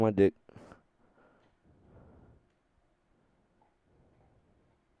My dick.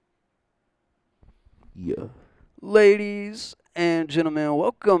 Yeah. Ladies and gentlemen,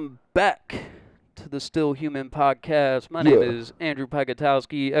 welcome back to the Still Human podcast. My name Yeah. is Andrew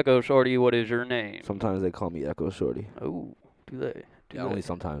Pikatowski. Echo Shorty, what is your name? Sometimes they call me Echo Shorty. Oh, do they? Do Yeah, they? only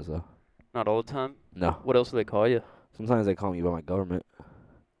sometimes though. Not all the time? No. What else do they call you? Sometimes they call me by my government. Okay.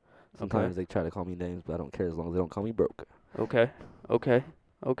 Sometimes they try to call me names, but I don't care as long as they don't call me broke. Okay. Okay.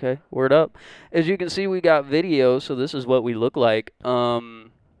 Okay. Word up. As you can see, we got video, so this is what we look like. I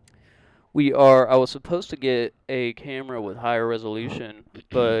was supposed to get a camera with higher resolution,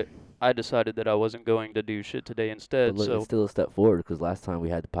 but I decided that I wasn't going to do shit today But instead, look, it's so still a step forward because last time we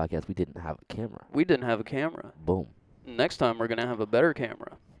had the podcast, we didn't have a camera. we didn't have a camera. Boom. Next time we're gonna have a better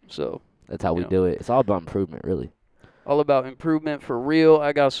camera. So That's how you we know, do it. It's all about improvement, really. all about improvement for real.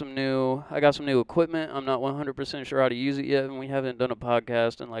 I got some new equipment. I'm not 100% sure how to use it yet, and we haven't done a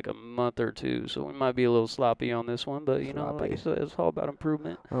podcast in like a month or two, so we might be a little sloppy on this one. But like I Sloppy. said, it's all about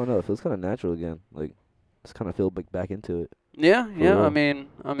improvement. I don't know. It feels kind of natural again. Like, just kind of feel back into it. Yeah, yeah. real.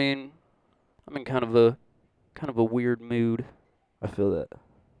 I'm in kind of a weird mood. I feel that.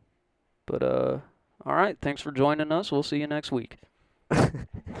 But all right. Thanks for joining us. We'll see you next week.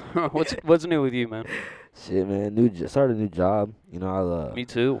 What's new with you, man? Shit, man. Started a new job. You know, Me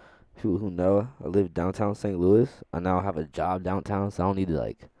too. people who know, I live downtown St. Louis. I now have a job downtown, so I don't need to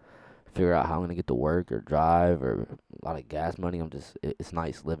like figure out how I'm gonna get to work or drive or a lot of gas money. It's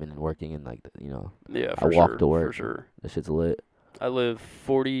nice living and working and like Yeah, I for walk sure. to work. For sure. That shit's lit. I live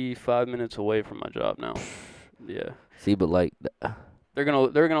 45 minutes away from my job now. Yeah. See, but like, They're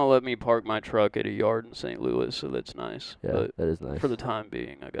gonna let me park my truck at a yard in St. Louis, so that's nice. yeah, But that is nice. for the time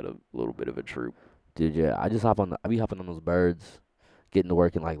being, I got a little bit of a troop. Dude, yeah, I be hopping on those birds, getting to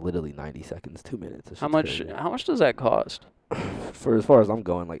work in like literally 90 seconds, 2 minutes. That How shit's much? crazy. How much does that cost? For as far as I'm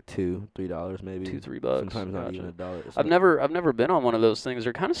going, like $2, $3 maybe. $2, $3. Sometimes not Gotcha. even $1. I've never been on one of those things.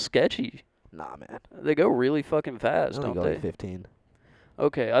 They're kind of sketchy. Nah, man. They go really fucking I fast, only don't go they? like 15.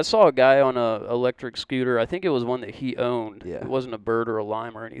 Okay, I saw a guy on a electric scooter. I think it was one that he owned. Yeah. It wasn't a Bird or a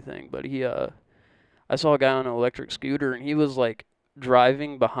Lime or anything, but I saw a guy on an electric scooter, and he was like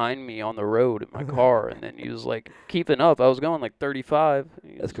driving behind me on the road in my car, and then he was like keeping up. I was going like 35. He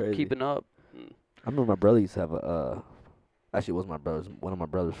That's was crazy. Keeping up. I remember my brother used to have actually it wasn't my brother's, one of my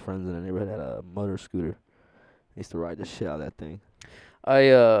brother's friends in the neighborhood had a motor scooter. He used to ride the shit out of that thing.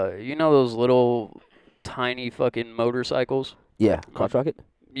 You know those little tiny fucking motorcycles? Yeah, crotch rocket?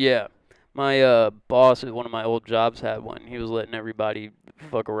 Yeah. My boss at one of my old jobs had one. He was letting everybody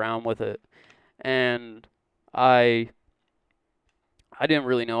fuck around with it, and I didn't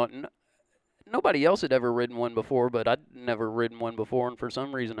really know it. Nobody else had ever ridden one before, but I'd never ridden one before, and for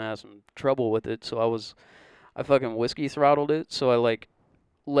some reason I had some trouble with it. So I fucking whiskey throttled it. So I like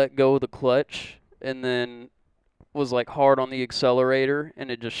let go of the clutch, and then was like hard on the accelerator,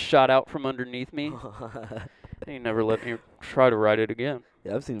 and it just shot out from underneath me. He never let me try to ride it again.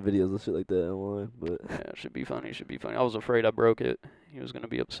 Yeah, I've seen videos of shit like that online, but Yeah, it should be funny. Should be funny. I was afraid I broke it. He was gonna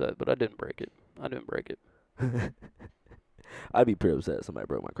be upset, but I didn't break it. I'd be pretty upset if somebody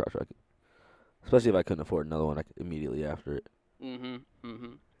broke my crotch rocket. Especially if I couldn't afford another one immediately after it.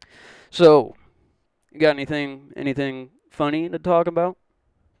 So, you got anything funny to talk about?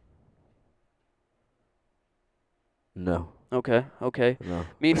 No. Okay. No.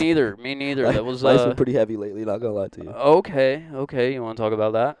 Me neither. That was Life's been pretty heavy lately, not gonna lie to you. Okay. You want to talk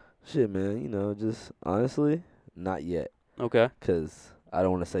about that? Shit, man, just honestly, not yet. Okay. 'Cause I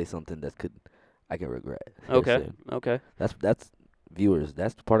don't want to say something I can regret. here Okay. soon. Okay. That's viewers.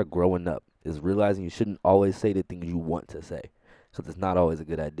 That's the part of growing up is realizing you shouldn't always say the things you want to say, 'cause it's not always a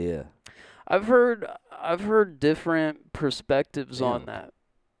good idea. I've heard different perspectives on Damn. that.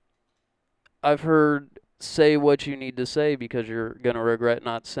 I've heard say what you need to say because you're going to regret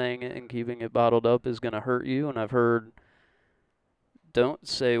not saying it, and keeping it bottled up is going to hurt you. And I've heard don't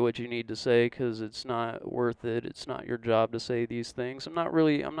say what you need to say because it's not worth it. It's not your job to say these things. I'm not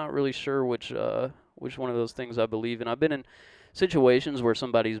really sure which one of those things I believe in. I've been in situations where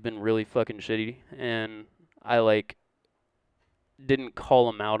somebody's been really fucking shitty, and I like didn't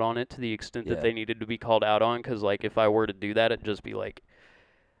call them out on it to the extent that Yeah. they needed to be called out on, because like if I were to do that, it'd just be like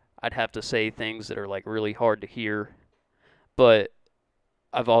I'd have to say things that are like really hard to hear. But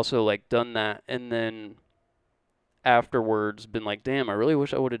I've also like done that, and then afterwards been like, damn, I really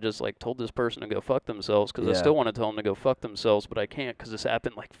wish I would have just like told this person to go fuck themselves, because I Yeah. still want to tell them to go fuck themselves, but I can't because this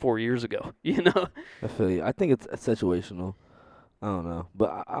happened like 4 years ago. You know? I feel you. I think it's situational. I don't know,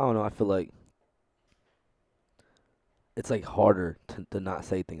 but I don't know. I feel like it's like harder to not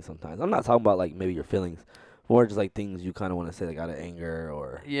say things sometimes. I'm not talking about like maybe your feelings, More just like things you kind of want to say like out of anger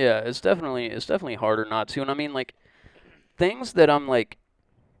or. Yeah, it's definitely harder not to. And I mean, like, things that I'm like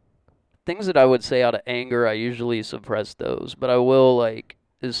things that I would say out of anger, I usually suppress those. But I will, like,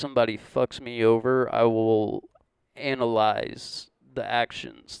 if somebody fucks me over, I will analyze the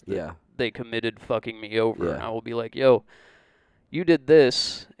actions that Yeah. they committed fucking me over, and Yeah. I will be like, yo, you did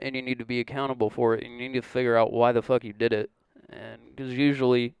this, and you need to be accountable for it, and you need to figure out why the fuck you did it. And because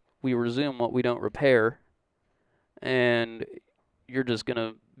usually we resume what we don't repair, and you're just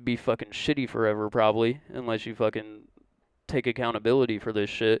gonna be fucking shitty forever probably, unless you fucking take accountability for this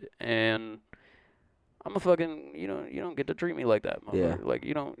shit. And I'm a fucking, you don't get to treat me like that, Yeah. motherfucker. Like,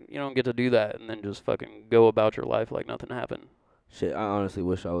 you don't get to do that and then just fucking go about your life like nothing happened. Shit, I honestly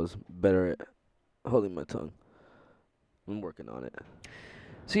wish I was better at holding my tongue. I'm working on it.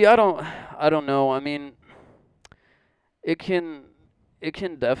 See, I don't know. I mean, it can, it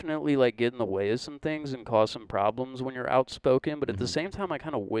can definitely like get in the way of some things and cause some problems when you're outspoken. But at the Mhm. same time, I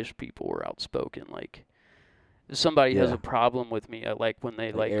kind of wish people were outspoken. Like, if somebody has Yeah. a problem with me, I like when they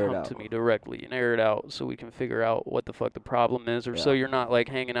Like like air it come out. to me directly and air it out so we can figure out what the fuck the problem is, or so Yeah. you're not like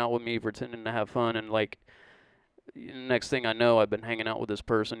hanging out with me pretending to have fun and like next thing I know I've been hanging out with this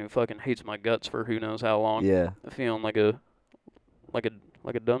person who fucking hates my guts for who knows how long, Yeah. feeling like a like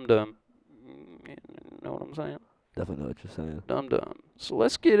a dum dum. You know what I'm saying? Definitely know what you're saying. Dum dum. So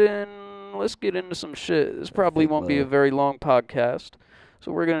let's get into some shit. This That probably fake won't be a love. very long podcast.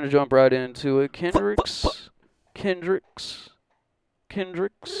 So we're gonna jump right into it. Fuck, fuck, fuck. Kendrick's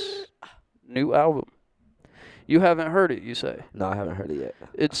new album. You haven't heard it, you say? No, I haven't heard it yet.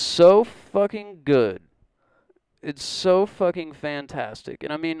 It's so fucking good. It's so fucking fantastic.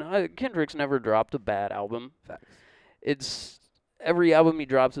 And I mean, Kendrick's never dropped a bad album. Facts. It's every album he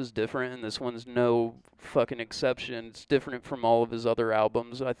drops is different, and this one's no fucking exception. It's different from all of his other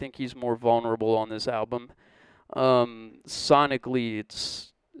albums. I think he's more vulnerable on this album. Sonically,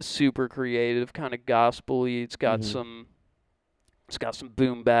 it's super creative, kind of gospel-y. Mhm. It's got some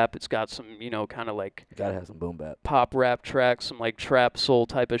boom bap. It's got some, kind of like Gotta have some boom bap. pop rap tracks, some like trap soul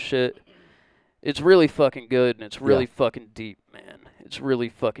type of shit. It's really fucking good and it's Yeah. really fucking deep, man. It's really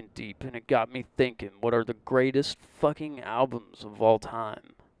fucking deep, and it got me thinking, what are the greatest fucking albums of all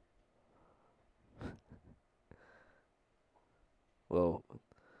time? Well,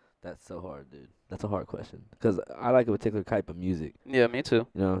 that's so hard, dude. That's a hard question. Because I like a particular type of music. Yeah, me too.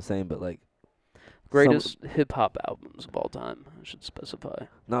 You know what I'm saying? But like, Greatest hip hop albums of all time, I should specify.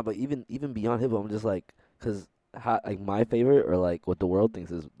 nah, but even beyond hip hop, I'm just like, cause like my favorite or like what the world thinks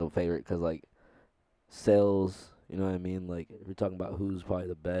is the favorite, cause like sales, you know what I mean? Like if you're talking about who's probably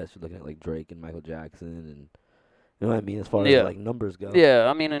the best, you're looking at like Drake and Michael Jackson, and you know what I mean as far as Yeah. like numbers go. Yeah,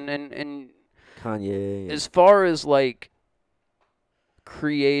 I mean, and Kanye. as far as like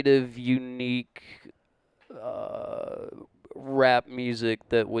creative, unique rap music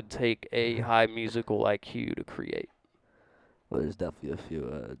that would take a high musical IQ to create. Well, there's definitely a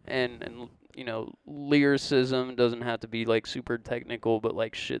few. And lyricism doesn't have to be like super technical, but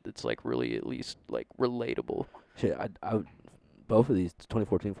like shit that's like really at least like relatable. Shit, both of these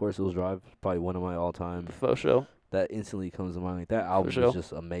 2014 Forest Hills Drive is probably one of my all-time. Faux show. That instantly comes to mind. Like that album sure. is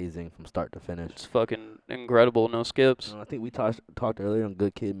just amazing from start to finish. It's fucking incredible, no skips. I think we talked earlier on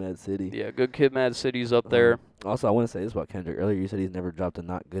Good Kid, Mad City. Yeah, Good Kid, Mad City's up there. Also, I want to say this about Kendrick. Earlier, you said he's never dropped a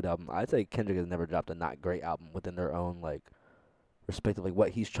not good album. I'd say Kendrick has never dropped a not great album within their own like respective like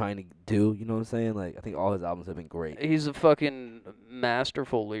what he's trying to do. You know what I'm saying? Like I think all his albums have been great. He's a fucking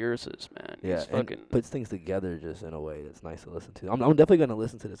masterful lyricist, man. Yeah, He's and fucking. puts things together just in a way that's nice to listen to. I'm definitely gonna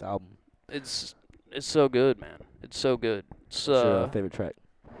listen to this album. It's so good, man. It's so good. It's What's your favorite track?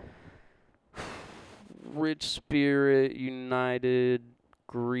 Rich Spirit, United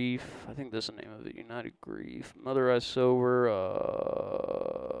Grief. I think that's the name of it. United Grief. Mother I Sober.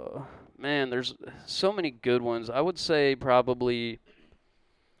 Man, there's so many good ones. I would say probably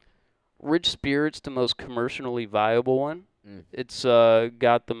Rich Spirit's the most commercially viable one. It's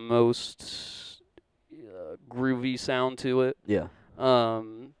got the most groovy sound to it. Yeah.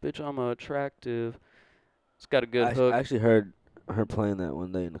 Bitch, I'm attractive. It's got a good hook. I actually heard her playing that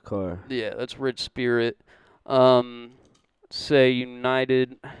one day in the car. Yeah, that's Rich Spirit. Say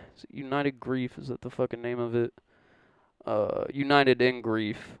United Grief, is that the fucking name of it? United in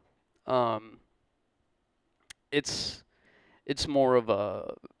Grief. It's more of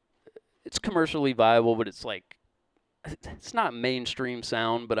a, it's commercially viable, but it's like, it's not mainstream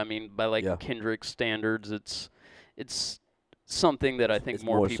sound, but I mean by like Kendrick standards, it's something that I think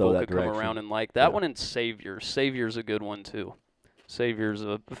more people could come around and like. That one and Savior's a good one too. Savior's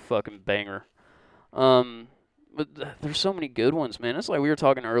a fucking banger. But there's so many good ones, man. It's like we were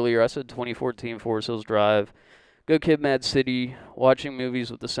talking earlier. I said 2014 Forest Hills Drive. Good Kid, Mad City. Watching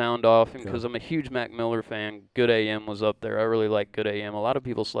movies with the sound off, and Yeah. because I'm a huge Mac Miller fan, Good AM was up there. I really like Good AM. A lot of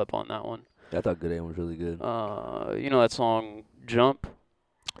people slept on that one. I thought Good AM was really good. You know that song Jump?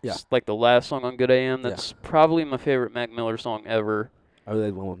 Yeah. It's like the last song on Good AM. Yeah. That's probably my favorite Mac Miller song ever. I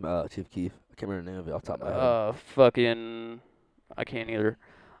really like one with Chief Keef. I can't remember the name of it off the top of my head. Fucking, I can't either.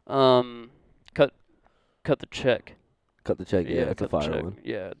 Cut the check. Cut the check. Yeah, that's a cut the fire check. one.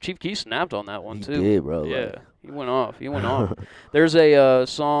 Yeah, Chief Keef snapped on that one He too. did, bro. Yeah, Like. he went off. He went off. There's a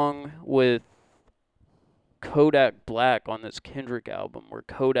song with Kodak Black on this Kendrick album where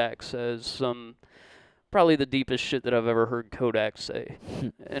Kodak says some probably the deepest shit that I've ever heard Kodak say,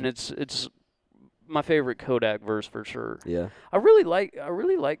 and it's my favorite Kodak verse for sure. Yeah. I really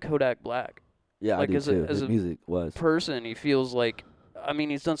like Kodak Black. Yeah, Like, I do as too. a His music was. person, he feels like, I mean,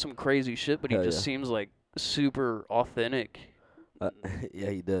 he's done some crazy shit, but he Hell just yeah. seems like super authentic. Yeah,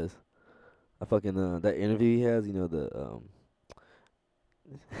 he does. I fucking that interview he has, you know the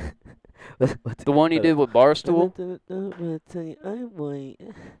The one he did with Barstool. tell you I'm white.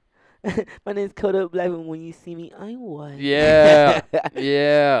 My name's Kodak Black, and when you see me, I'm white. Yeah,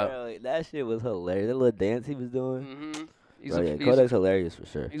 yeah. Bro, like, that shit was hilarious. That little dance he was doing. Mhm. He's Bro, a yeah, he's, Kodak's hilarious for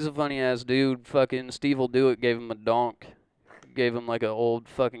sure. he's a funny ass dude. Fucking Steve will do it. Gave him a donk. Gave him like an old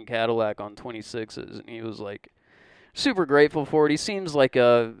fucking Cadillac on 26s, and he was like super grateful for it. He seems like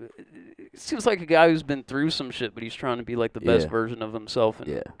a guy who's been through some shit, but he's trying to be like the best Yeah. version of himself, and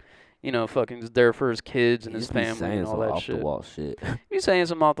Yeah. you know, fucking is there for his kids and He his just be family saying and all some that off shit. the wall shit. He's saying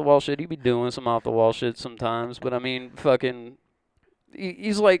some off the wall shit. He be doing some off the wall shit sometimes, but I mean, fucking,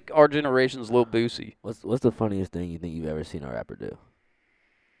 he's like our generation's Lil Boosie. What's the funniest thing you think you've ever seen a rapper do?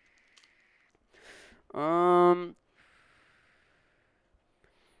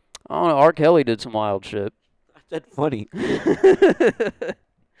 I don't know. R. Kelly did some wild shit. I said funny.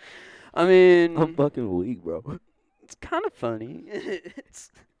 I mean, I'm fucking weak, bro. it's kind of funny.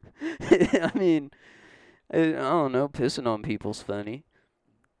 I mean, I don't know. Pissing on people's funny.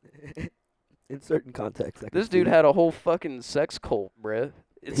 In certain contexts, I can This dude see. had a whole fucking sex cult, bruh.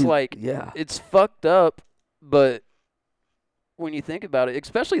 It's He's- like, yeah. it's fucked up, but when you think about it,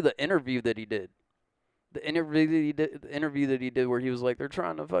 especially the interview that he did. The interview that he did where he was like, they're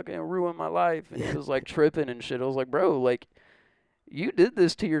trying to fucking ruin my life, and he was like tripping and shit. I was like, bro, like, you did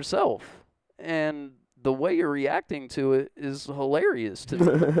this to yourself, and the way you're reacting to it is hilarious to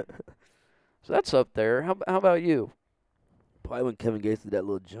me. So that's up there. How about you? Probably when Kevin Gates did that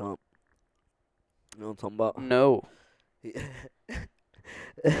little jump. You know what I'm talking about? No.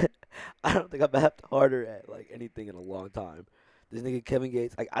 I don't think I've laughed harder at like anything in a long time. This nigga Kevin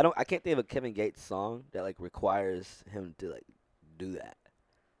Gates, like I can't think of a Kevin Gates song that like requires him to like do that.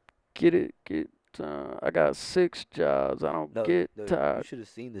 I got 6 jobs. I don't No, get you tired. should have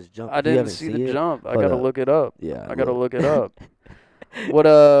seen this jump. I If you didn't haven't see seen the it, jump. I hold gotta up. look it up. Yeah, I gotta look it up. What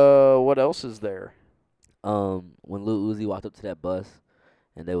else is there? When Lil Uzi walked up to that bus,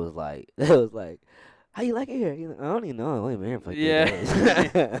 and they was like, how you like it here? He's like, I don't even know. I ain't been here for 3 Yeah.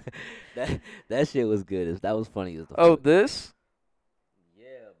 days. that shit was good. That was funny as the Oh, fuck. this? Yeah,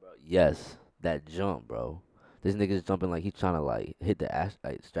 bro. Yes, that jump, bro. This nigga's jumping like he's trying to like hit the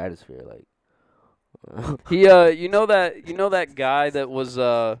stratosphere, like. He you know that guy that was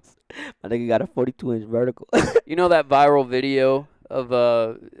My nigga got a 42-inch vertical. you know that viral video of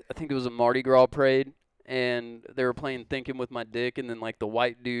I think it was a Mardi Gras parade, and they were playing Thinking with My Dick, and then like the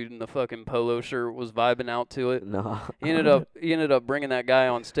white dude in the fucking polo shirt was vibing out to it. No. He ended up bringing that guy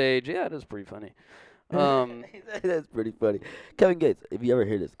on stage. Yeah, it is pretty funny. That's pretty funny. Kevin Gates, if you ever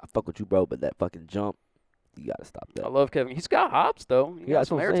hear this, I fuck with you, bro, but that fucking jump, you gotta stop that. I love Kevin. He's got hops though. He Yeah, got that's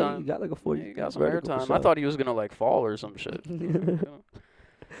some what I'm saying. airtime. You got like a 40. Yeah, he got some vertical for airtime. I sure. thought he was gonna like fall or some shit.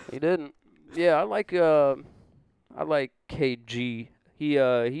 He didn't. Yeah, I like KG.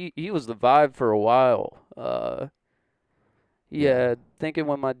 He was the vibe for a while. He Yeah. had Thinking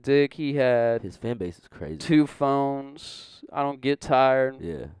with My Dick. He had His fan base is crazy. 2 phones. I Don't Get Tired.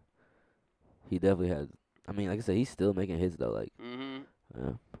 Yeah. He definitely has. I mean, like I said, he's still making hits though. Like, Mhm.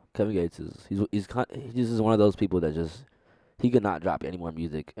 yeah. Kevin Gates he just is one of those people that just he could not drop any more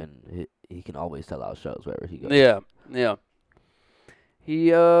music and he can always sell out shows wherever he goes. Yeah. Yeah.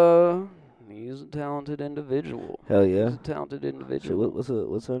 He's a talented individual. Hell He's yeah. a talented Shit, individual.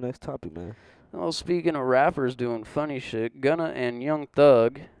 what's our next topic, man? Well, speaking of rappers doing funny shit, Gunna and Young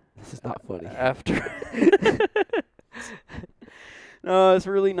Thug This is not funny. after. No, it's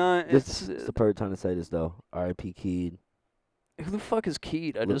really not. This is the perfect time to say this though. R.I.P. Keed. Who the fuck is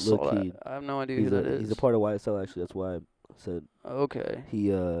Keed? I Lil- just Lil saw that. Keed. I have no idea who that is. He's a part of YSL actually. That's why I said Okay.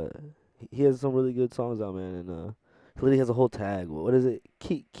 he he has some really good songs out, man, and he literally has a whole tag. What is it?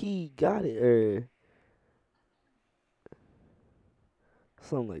 Key got it or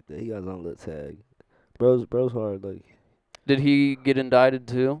something like that. He got his own little tag. Bro's hard. Like Did he get indicted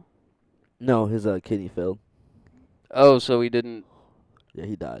too? no, his kidney failed. Oh, so he didn't. Yeah,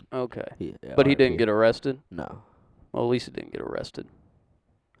 he died. Okay. Yeah, But he didn't R.I.P. get arrested? No, Well, at least he didn't get arrested.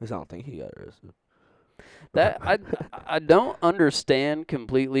 I don't think he got arrested. That I don't understand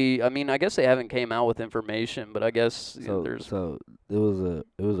completely. I mean, I guess they haven't came out with information, but I guess there's So it was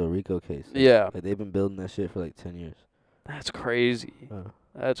a RICO case. yeah. Like they've been building that shit for like 10 years. That's crazy. Uh,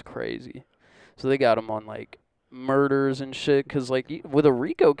 That's crazy. So they got him on like murders and shit. Cause like with a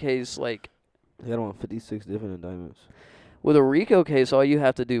RICO case, like They got him on 56 different indictments. with a RICO case, all you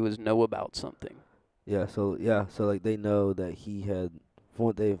have to do is know about something. So like they know that he had, from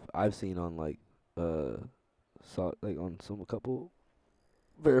what I've seen on like saw like on a couple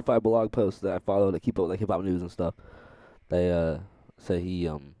verified blog posts that I follow that keep up like hip hop news and stuff. They say he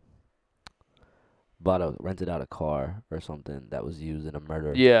rented out a car or something that was used in a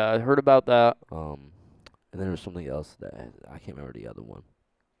murder. Yeah, I heard about that. And then there was something else that I can't remember the other one.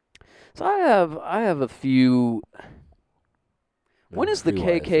 So I have a few. When is the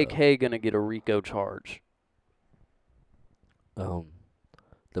KKK gonna get a RICO charge?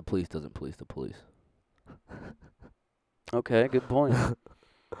 The police doesn't police the police. Okay, good point.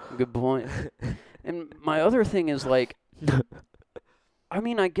 Good point. And my other thing is like, I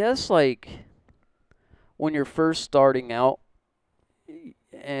mean, I guess like when you're first starting out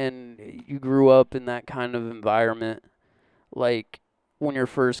and you grew up in that kind of environment, like when you're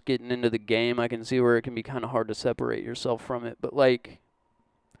first getting into the game, I can see where it can be kind of hard to separate yourself from it. But like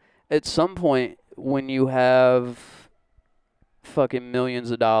at some point when you have fucking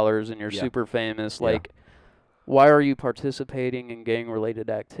millions of dollars and you're super famous, like why are you participating in gang-related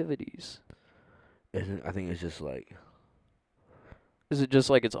activities? I think it's just like. Is it just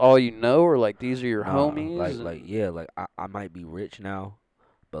like it's all you know, or like these are your homies? Like I might be rich now,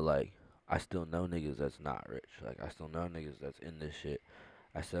 but like I still know niggas that's not rich. Like I still know niggas that's in this shit.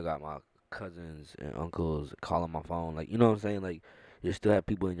 I still got my cousins and uncles calling my phone. Like you know what I'm saying? Like you still have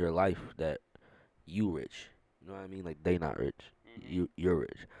people in your life that you rich. You know what I mean? Like they not rich. You're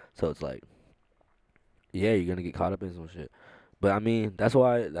rich. So it's like, yeah, you're gonna get caught up in some shit. But I mean, that's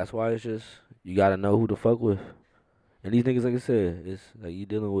why it's just you gotta know who to fuck with. And these niggas, like I said, it's like you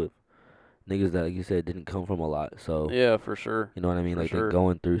dealing with niggas that, like you said, didn't come from a lot. So yeah, for sure. you know what I mean? For Like sure. they're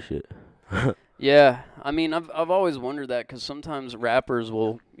going through shit. Yeah, I mean, I've always wondered that because sometimes rappers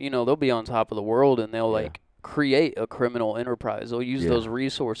will, they'll be on top of the world and they'll like create a criminal enterprise. They'll use those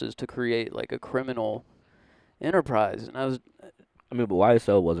resources to create like a criminal enterprise. And I mean, but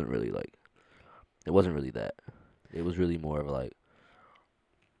YSL wasn't really like, it wasn't really that. It was really more of like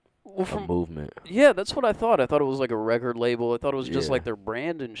a movement. Yeah, that's what I thought. I thought it was like a record label. I thought it was just like their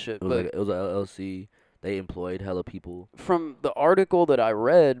brand and shit. It was an LLC. They employed hella people. From the article that I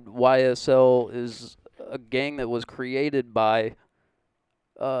read, YSL is a gang that was created by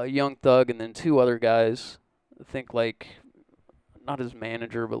Young Thug and then two other guys. I think like not his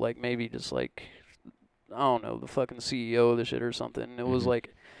manager, but like maybe just like I don't know, the fucking CEO of the shit or something. It was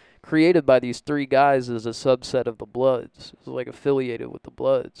like created by these three guys as a subset of the Bloods. It was like affiliated with the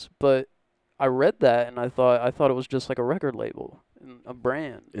Bloods. But I read that and I thought it was just like a record label and a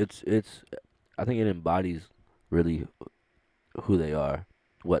brand. It's I think it embodies really who they are,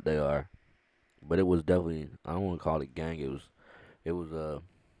 what they are. But it was definitely, I don't want to call it a gang. It was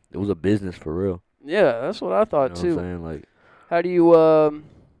a business for real. Yeah, that's what I thought you know too. What I'm saying? Like, how do you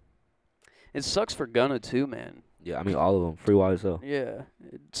it sucks for Gunna too, man. Yeah, I mean all of them. Free YSL. Yeah,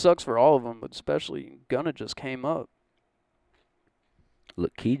 it sucks for all of them, but especially Gunna just came up.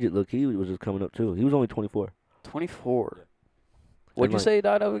 Look, Key was just coming up too. He was only 24. 24. Yeah. What'd you say he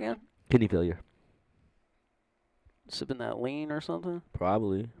died of again? Kidney failure. Sipping that lean or something?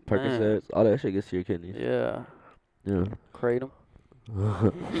 Probably. Percocets. All that shit gets to your kidneys. Yeah. Yeah. Kratom.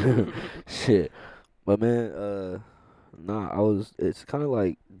 Shit. But man, it's kind of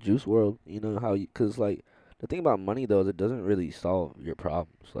like Juice World, you know how cause like the thing about money though is it doesn't really solve your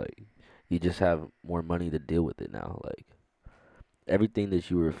problems. Like you just have more money to deal with it now. Like everything that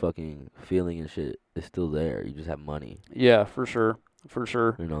you were fucking feeling and shit is still there. You just have money. Yeah, for sure. For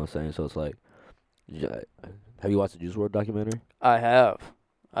sure. You know what I'm saying? So it's like, have you watched the Juice World documentary? I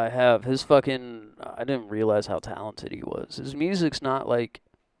have. His fucking, I didn't realize how talented he was. His music's not like,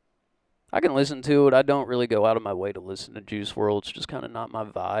 I can listen to it. I don't really go out of my way to listen to Juice WRLD. It's just kind of not my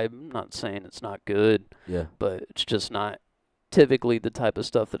vibe. I'm not saying it's not good. Yeah. But it's just not typically the type of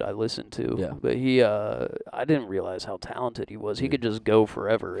stuff that I listen to. Yeah. But I didn't realize how talented he was. He Yeah. could just go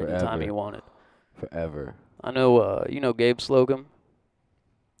forever anytime he Forever. wanted. Forever. I know, you know Gabe Slocum?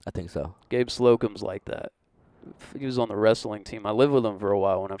 I think so. Gabe Slocum's like that. He was on the wrestling team. I lived with him for a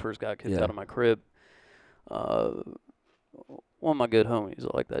while when I first got kicked Yeah. out of my crib. One of my good homies, I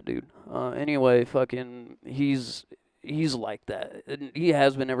like that dude. Anyway, fucking, he's like that. And he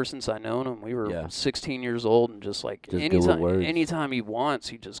has been ever since I known him. We were Yeah. 16 years old, and just like Just good with words. anytime he wants,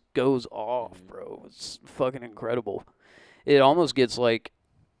 he just goes off, bro. It's fucking incredible. It almost gets like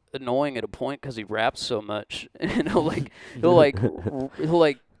annoying at a point because he raps so much, and he'll like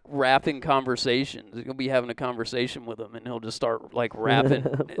rap in conversations. You'll be having a conversation with him, and he'll just start like rapping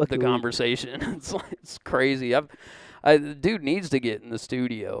the Fucking conversation. It's crazy. The dude needs to get in the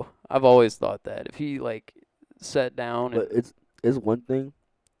studio. I've always thought that if he like sat down and But it's one thing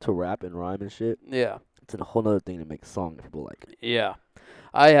to rap and rhyme and shit. yeah, It's a whole other thing to make a song if people like it. yeah.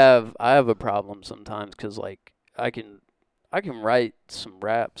 I have a problem sometimes because like I can write some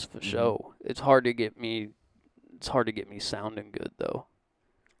raps for show. It's hard to get me sounding good though.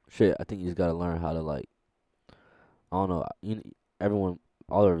 Shit, I think you just gotta learn how to like. I don't know. Everyone,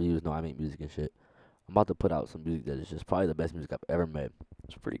 all the reviews know I make music and shit. I'm about to put out some music that is just probably the best music I've ever made,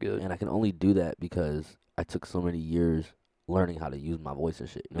 It's pretty good. and I can only do that because I took so many years learning how to use my voice and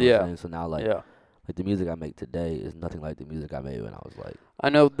shit. You know what Yeah. I'm saying? So now like the music I make today is nothing like the music I made when I was like. I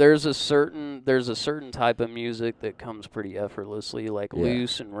know there's a certain type of music that comes pretty effortlessly, like Yeah.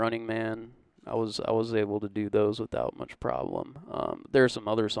 Loose and Running Man. I was able to do those without much problem. There are some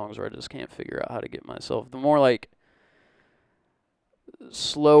other songs where I just can't figure out how to get myself. The more like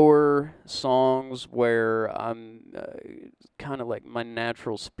slower songs where I'm kind of like my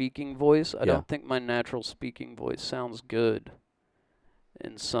natural speaking voice. I Yeah. don't think my natural speaking voice sounds good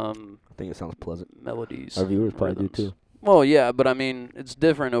in some I think it sounds pleasant. melodies. Our viewers and probably do rhythms. too. Well, yeah, but I mean, it's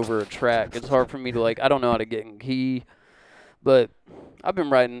different over a track. It's hard for me to like. I don't know how to get in key, but I've been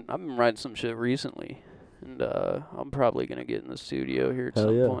writing some shit recently, and I'm probably gonna get in the studio here at Hell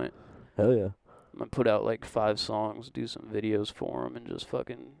some yeah. point. Hell yeah. I'm gonna put out like 5 songs, do some videos for them, and just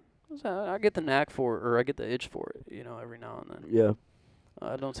fucking. I get the knack for it, or I get the itch for it, you know, every now and then. Yeah.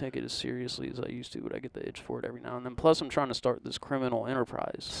 I don't take it as seriously as I used to, but I get the itch for it every now and then. Plus, I'm trying to start this criminal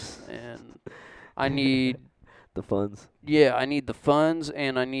enterprise, and I need. The funds. Yeah, I need the funds,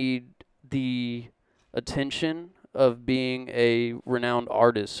 and I need the attention of being a renowned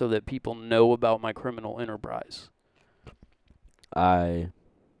artist so that people know about my criminal enterprise. I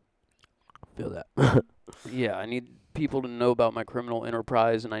feel that. Yeah, I need people to know about my criminal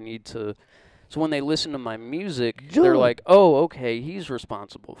enterprise, and I need to... So when they listen to my music, they're like, oh, okay, he's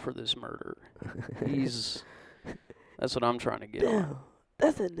responsible for this murder. That's what I'm trying to get on.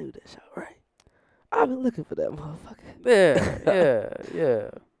 That's a new dish, right? I've been looking for that motherfucker. Yeah.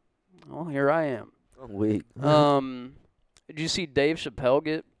 Well, here I am. I'm weak. Did you see Dave Chappelle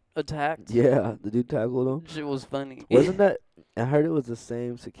get attacked? Yeah, the dude tackled him. Shit was funny. Wasn't that? I heard it was the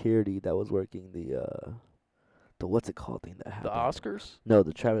same security that was working the what's it called thing that The happened. Oscars? No,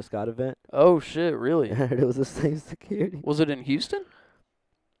 the Travis Scott event. Oh shit, really? I heard it was the same security. Was it in Houston?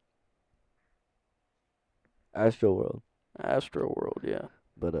 Astro World. Astro World, yeah.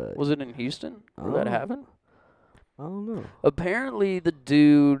 But Was it in Houston where that Oh. happened? I don't know. Apparently the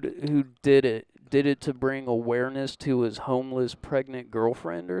dude who did it to bring awareness to his homeless pregnant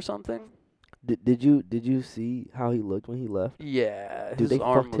girlfriend or something. Did you see how he looked when he left? Yeah, Dude, his they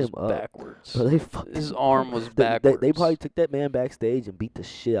arm fucked was him up. backwards. Bro, they fucked His him arm up. was They backwards. probably took that man backstage and beat the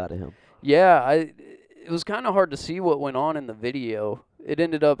shit out of him. Yeah, it was kind of hard to see what went on in the video. It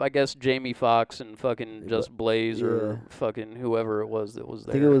ended up, I guess, Jamie Foxx and fucking Just Blaze or fucking whoever it was that was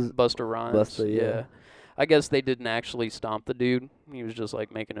there. I think it was Busta Rhymes. Busta, yeah. I guess they didn't actually stomp the dude. He was just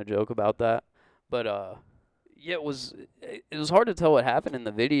like making a joke about that. But yeah, it was hard to tell what happened in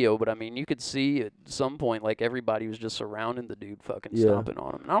the video, but I mean, you could see at some point like everybody was just surrounding the dude fucking stomping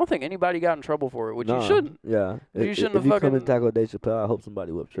on him. And I don't think anybody got in trouble for it, which you shouldn't. Yeah. You shouldn't if have you come fucking- and tackle Dave Chappelle, I hope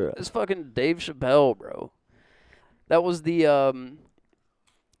somebody whips your ass. It's fucking Dave Chappelle, bro. That was the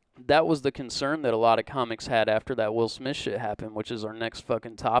concern that a lot of comics had after that Will Smith shit happened, which is our next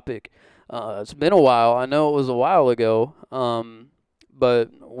fucking topic. It's been a while. I know it was a while ago, but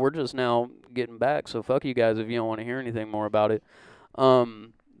we're just now getting back, so fuck you guys if you don't want to hear anything more about it.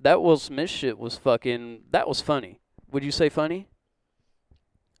 That Will Smith shit was that was funny. Would you say funny?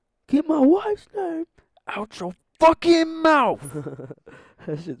 Get my wife's name Out your fucking mouth!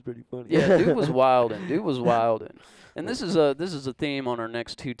 That shit's pretty funny. Yeah, dude was wildin'. And this is a theme on our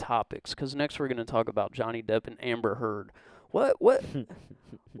next 2 topics, because next we're gonna talk about Johnny Depp and Amber Heard. What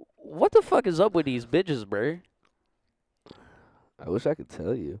the fuck is up with these bitches, bro? I wish I could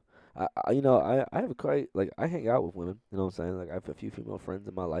tell you. I have quite like I hang out with women. You know what I'm saying? Like I have a few female friends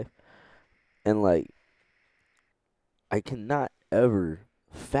in my life, and like I cannot ever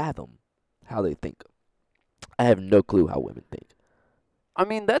fathom how they think. I have no clue how women think. I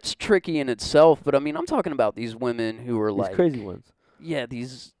mean, that's tricky in itself, but I mean, I'm talking about these women who are These like, crazy ones. yeah,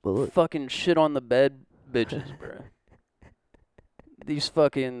 these But look, fucking shit on the bed bitches, bruh. These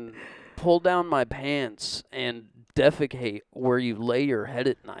fucking pull down my pants and defecate where you lay your head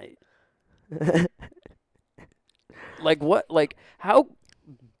at night. Like what? Like how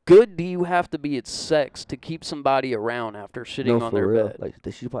good do you have to be at sex to keep somebody around after no, shitting on for their real. bed? Like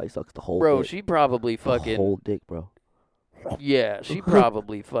she probably sucks the whole Bro, dick. she probably The fucking whole dick, bro. yeah, she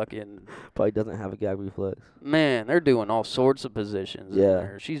probably fucking Probably doesn't have a gag reflex. man, they're doing all sorts of positions in Yeah.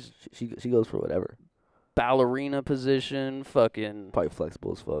 there. She's She goes for whatever. ballerina position, fucking Probably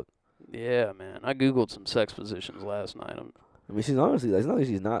flexible as fuck. yeah, man. I googled some sex positions last night. I mean, she's honestly, like, it's not like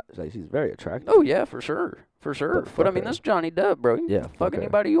she's not, like, she's very attractive. Oh yeah, for sure, for sure. But I fuck mean, her. that's Johnny Depp, bro. You Yeah, can fuck fuck her.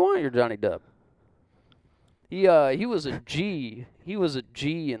 anybody you want. You're Johnny Depp. He was a G. He was a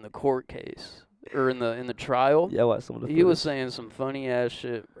G in the court case or in the trial. Yeah, I watched some of the He was footage. saying some funny ass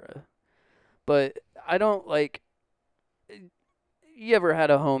shit, bro. But I don't like. You ever had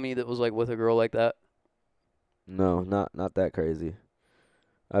a homie that was like with a girl like that? No, not that crazy.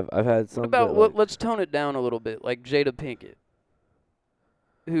 I've had What some about that, what? like, Let's tone it down a little bit, like Jada Pinkett,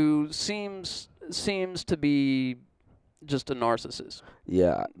 who seems to be just a narcissist.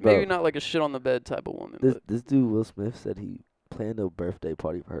 yeah, Maybe bro. not like a shit on the bed type of woman, This but this dude Will Smith said he planned a birthday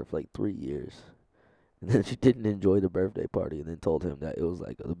party for her for like 3 years, and then she didn't enjoy the birthday party, and then told him that it was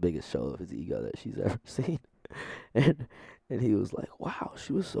like the biggest show of his ego that she's ever seen, and he was like, "Wow,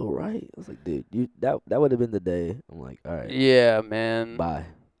 she was so right." I was like, "Dude, that would have been the day." I'm like, "All right, yeah, man. bye."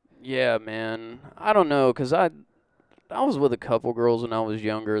 Yeah, man. I don't know, 'cause I was with a couple girls when I was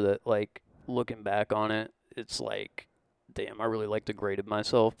younger that, like, looking back on it, it's like, damn, I really, like, degraded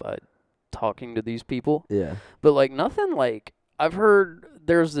myself by talking to these people. Yeah, But, like, nothing like, I've heard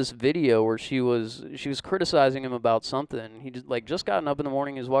there's this video where she was criticizing him about something. He just gotten up in the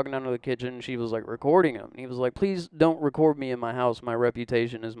morning, he was walking down to the kitchen, and she was, like, recording him. And he was like, please don't record me in my house. My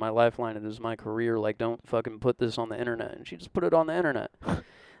reputation is my lifeline. It is my career. Like, don't fucking put this on the internet. And she just put it on the internet.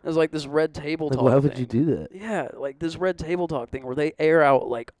 It was like this red table like talk why would thing. you do that? Yeah, like this red table talk thing where they air out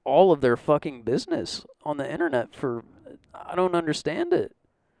like all of their fucking business on the internet for I don't understand it.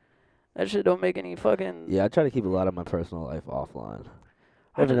 That shit don't make any fucking Yeah, I try to keep a lot of my personal life offline.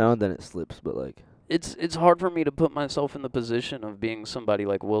 I Every just- now and then it slips, but like, it's hard for me to put myself in the position of being somebody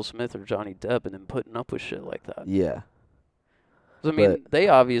like Will Smith or Johnny Depp and then putting up with shit like that. yeah, 'Cause, I mean, they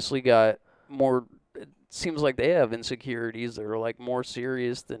obviously got more it seems like they have insecurities that are like more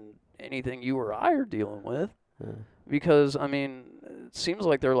serious than anything you or I are dealing with. yeah. Because I mean, it seems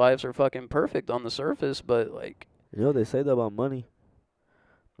like their lives are fucking perfect on the surface, but like, You know what they say though about money?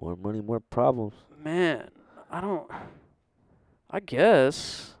 More money, more problems. man, I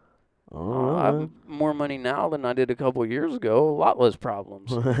guess I I don't have know, more money now than I did a couple years ago. A lot less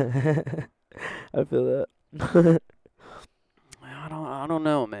problems. man. I feel that. I don't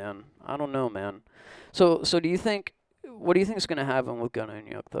know, man. I don't know, man. So do you think? What do you think is gonna happen with Gunna and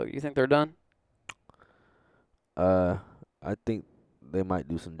Young Thug? You think they're done? I think they might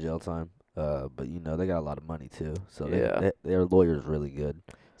do some jail time. But you know they got a lot of money too, so Yeah. their lawyer's really good.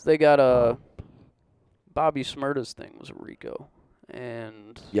 So they got Um, Bobby Smurda's thing was a RICO,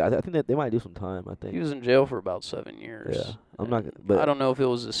 and Yeah, I think that they might do some time. I he think. was in jail for about 7 years. Yeah, I'm not And gonna- but- I don't know if it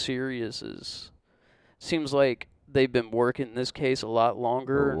was as serious as. Seems like they've been working this case a lot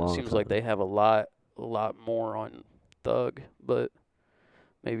longer, and it long seems like time. they have a lot more on Thug, but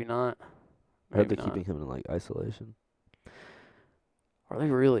maybe not. I heard Maybe they're not. keeping him in like isolation. Are they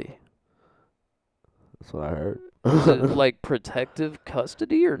really? That's what I heard. Is it like protective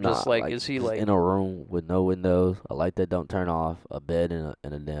custody, or just Nah, like is he just like? in a room with no windows, a light that don't turn off, a bed and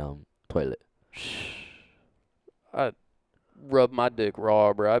a damn toilet? I'd rub my dick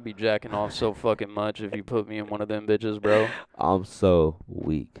raw, bro. I'd be jacking off so fucking much if you put me in one of them bitches, bro. I'm so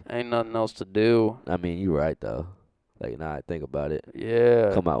weak. Ain't nothing else to do. I mean, you're right though. Like now I think about it,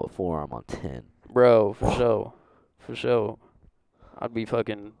 Yeah, come out with forearm on 10, bro, for sure, for sure. I'd be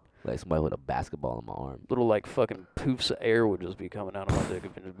fucking like somebody with a basketball in my arm. little like fucking poofs of air would just be coming out of my dick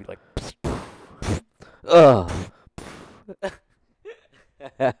and it'd be like Ugh.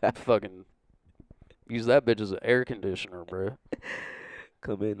 fucking use that bitch as an air conditioner, bro.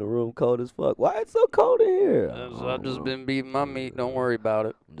 Come in the room cold as fuck. Why it's so cold in here? I've just been beating my meat. Don't worry about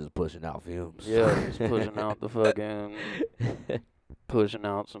it. I'm just pushing out fumes. Yeah, just pushing out the fucking, pushing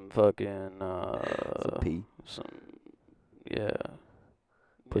out some fucking Some pee. some Yeah.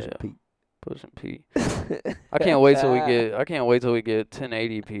 Pushing Yeah. Pete. Pushing P. I can't wait till we get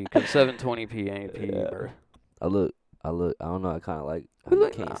 1080p because 720p ain't P, Yeah. bro. I look. I don't know. I kind of like how We you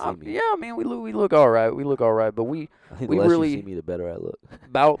look, can't see me. yeah, I mean we look all right. We look all right, but we I think the we less you see really me, the better I look.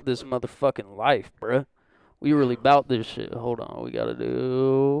 bout this motherfucking life, bruh. We really bout this shit. Hold on, we gotta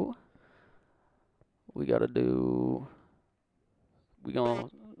do. We gonna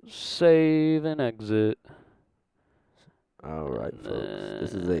save and exit. All right, And folks.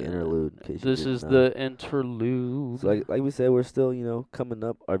 This is a interlude. In case you this didn't is know. the interlude. So like we said, we're still coming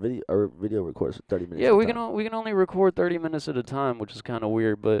up. Our video records for 30 minutes. Yeah, at we a time. we can only record 30 minutes at a time, which is kind of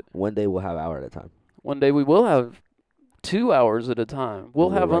weird. But One day we'll have an hour at a time. one day we will have 2 hours at a time.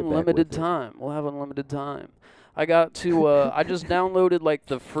 We'll have right back unlimited with it. time. We'll have unlimited time. I got to. I just downloaded like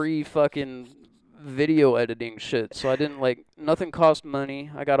the free fucking video editing shit. So I didn't nothing cost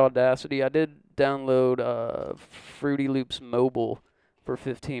money. I got Audacity. I did download Fruity Loops Mobile for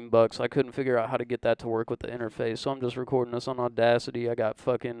 $15. I couldn't figure out how to get that to work with the interface, so I'm just recording this on Audacity. I got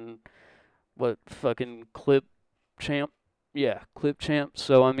fucking Clip Champ. Yeah, Clip Champ.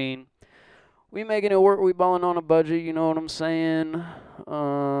 So I mean, we making it work. We balling on a budget. You know what I'm saying?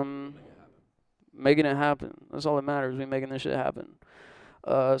 Making it happen. That's all that matters. We making this shit happen.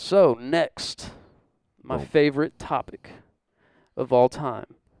 So next, my Boom. favorite topic of all time: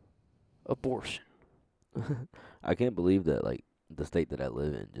 abortion. I can't believe that the state that I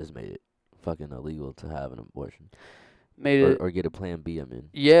live in just made it fucking illegal to have an abortion Made it. or get a Plan B. I mean,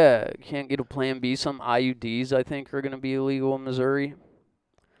 Yeah, can't get a Plan B. Some IUDs I think are gonna be illegal in Missouri,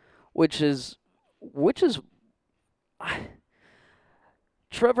 which is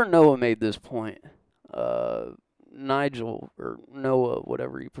Trevor Noah made this point. Nigel or Noah,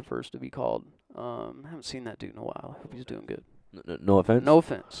 whatever he prefers to be called. I haven't seen that dude in a while. Hope he's doing good. no offense. No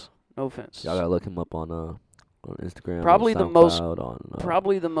offense. No offense. Y'all gotta look him up on Instagram. Probably on the most- SoundCloud, on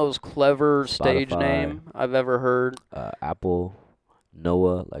Probably the most clever stage Spotify. name I've ever heard. Apple,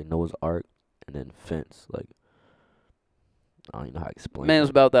 Noah, like Noah's Ark, and then Fence. Like I don't even know how to explain. Man's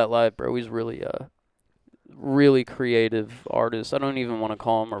it. about that life, bro. He's really creative artist. I don't even want to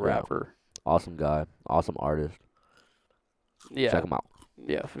call him a Yeah. rapper. Awesome guy, awesome artist. Yeah. Check him out.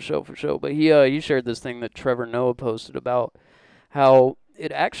 Yeah, for sure. But he shared this thing that Trevor Noah posted about how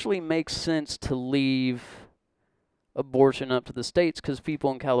it actually makes sense to leave abortion up to the states because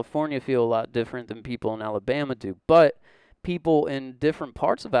people in California feel a lot different than people in Alabama do. But people in different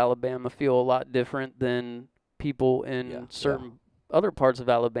parts of Alabama feel a lot different than people in certain other parts of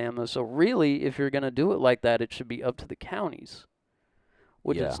Alabama. So really, if you're going to do it like that, it should be up to the counties,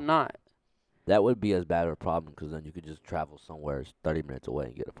 which it's not. That would be as bad of a problem because then you could just travel somewhere 30 minutes away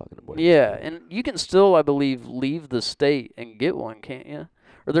and get a fucking abortion. Yeah, and you can still, I believe, leave the state and get one, can't you?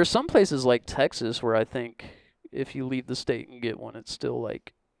 Or there's some places like Texas where I think if you leave the state and get one, it's still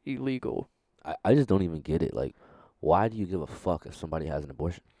like illegal. I just don't even get it. Like, why do you give a fuck if somebody has an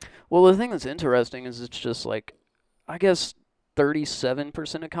abortion? Well, the thing that's interesting is it's just like, I guess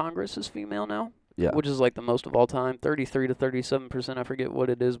 37% of Congress is female now. Yeah. Which is like the most of all time, 33 to 37%, I forget what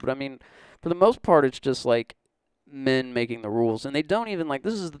it is. But I mean, for the most part, it's just like men making the rules. And they don't even, like,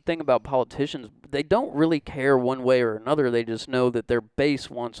 this is the thing about politicians, they don't really care one way or another. They just know that their base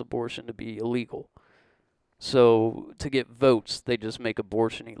wants abortion to be illegal. So to get votes, they just make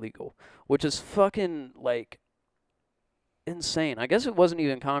abortion illegal, which is fucking, like, insane. I guess it wasn't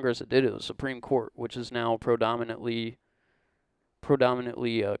even Congress that did it. It was Supreme Court, which is now predominantly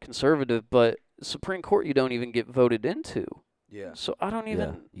conservative, but Supreme Court you don't even get voted into. Yeah. So I don't even.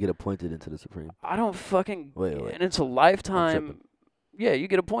 Yeah. You get appointed into the Supreme. I don't fucking. Wait. And it's a lifetime. Yeah, you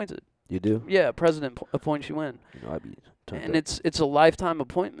get appointed. You do? Yeah, president appoints you in. You know, I'd be turned And up. it's a lifetime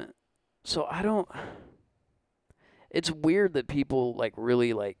appointment. So I don't. It's weird that people like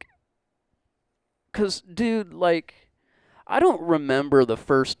really like. 'Cause dude, like, I don't remember the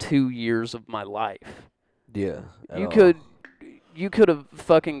first 2 years of my life. Yeah. You could have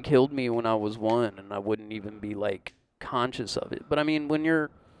fucking killed me when I was 1 and I wouldn't even be like conscious of it. But I mean, when you're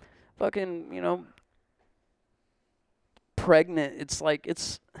fucking, pregnant, it's like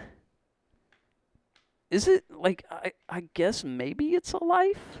is it like I guess maybe it's a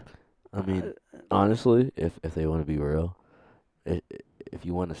life? I mean, honestly, if they want to be real, if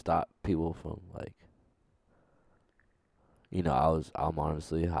you want to stop people from like, I'm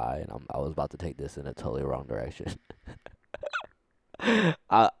honestly high and I was about to take this in a totally wrong direction.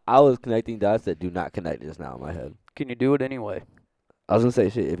 I was connecting dots that do not connect just now in my head. Can you do it anyway? I was gonna say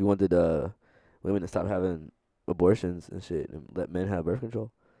if you wanted women to stop having abortions and shit and let men have birth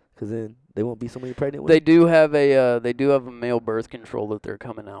control, Cause then they won't be so many pregnant They women. do have a male birth control that they're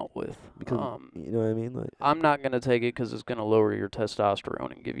coming out with. Because you know what I mean. Like, I'm not gonna take it because it's gonna lower your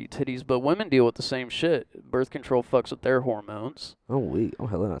testosterone and give you titties. But women deal with the same shit. Birth control fucks with their hormones. I'm weak. I'm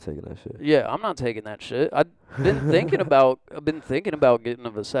hella not taking that shit. Yeah, I'm not taking that shit. I've been thinking about getting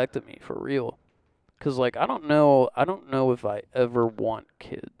a vasectomy for real. Cause like I don't know if I ever want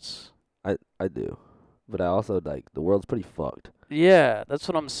kids. I do, but I also like the world's pretty fucked. Yeah, that's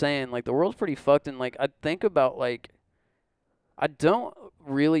what I'm saying. Like the world's pretty fucked, and like I think about like I don't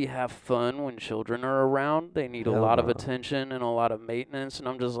really have fun when children are around. They need a Hell lot of no. attention and a lot of maintenance, and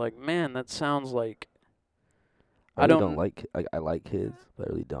I'm just like, man, that sounds like I I really don't don't like. I like kids, but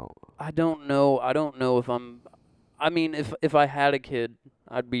I really don't. I don't know. I don't know if I'm. I mean, if I had a kid,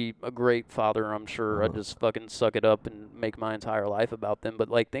 I'd be a great father. I'm sure. I'd Uh-huh. just fucking suck it up and make my entire life about them. But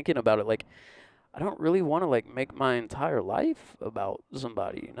like thinking about it, like I don't really want to like make my entire life about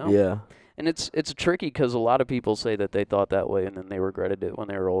somebody, you know? Yeah. And it's tricky because a lot of people say that they thought that way and then they regretted it when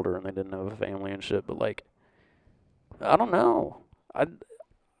they were older and they didn't have a family and shit. But like, I don't know.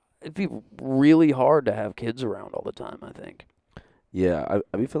 It'd be really hard to have kids around all the time, I think. Yeah.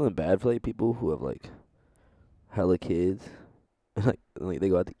 I be feeling bad for like people who have like hella kids, like they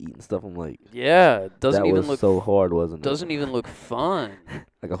go out to eat and stuff. I'm like, Yeah, it doesn't that even was look so hard, wasn't it? doesn't even look fun.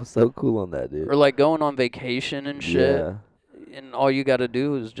 Like I was so cool on that, dude. Or like going on vacation and shit, Yeah. and all you got to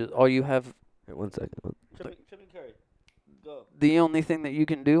do is all you have. Hey, 1 second. Chicken curry. Go. The only thing that you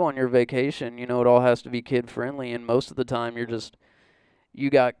can do on your vacation, you know, it all has to be kid friendly, and most of the time you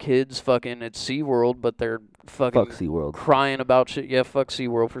got kids fucking at SeaWorld, but they're fucking Fuck SeaWorld. crying about shit. Yeah, fuck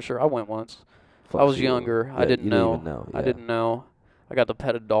SeaWorld for sure. I went once. Fuck I was SeaWorld. younger. I Yeah, didn't you know. Didn't even know. I Yeah. didn't know. I got to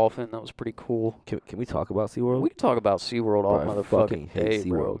pet a dolphin. That was pretty cool. Can we talk about SeaWorld? We can talk about SeaWorld all Bro, I fucking motherfucking hate day,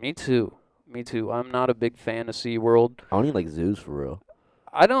 bro. SeaWorld. Me too. Me too. I'm not a big fan of SeaWorld. I don't even like zoos for real.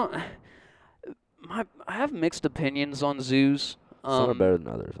 I don't. I have mixed opinions on zoos. Some are better than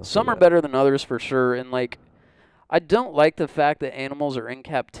others. I'll say Some are that. better than others for sure, and like, I don't like the fact that animals are in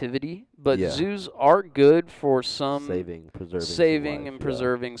captivity, but Yeah. zoos are good for some Saving, preserving, some saving life, and yeah.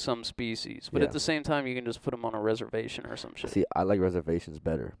 preserving some species. But Yeah. at the same time, you can just put them on a reservation or some shit. See, I like reservations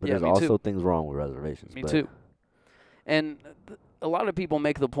better, but Yeah, there's me also too. things wrong with reservations. Me but too. And a lot of people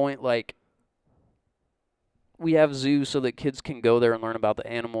make the point like we have zoos so that kids can go there and learn about the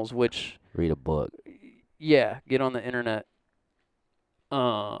animals, which Read a book. yeah, get on the internet.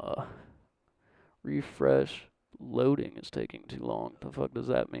 Refresh loading is taking too long. The fuck does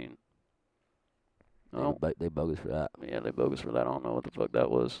that mean? Oh, They bogus for that. yeah, they bogus for that. I don't know what the fuck that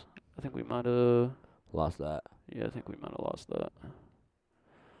was. I think we might have. Lost that. Yeah, I think we might have lost that.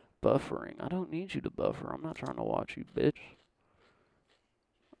 Buffering. I don't need you to buffer. I'm not trying to watch you, bitch.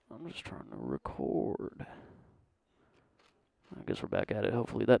 I'm just trying to record. I guess we're back at it.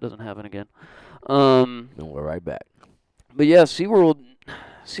 Hopefully that doesn't happen again. And we're right back. But yeah, SeaWorld's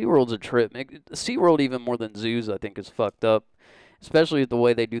a trip. SeaWorld, even more than zoos, I think is fucked up. Especially with the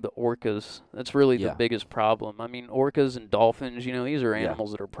way they do the orcas. That's really the Yeah. biggest problem. I mean, orcas and dolphins, you know, these are Yeah.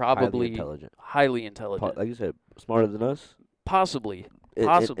 animals that are Highly probably intelligent. highly intelligent. Like you said, smarter than us. Possibly. In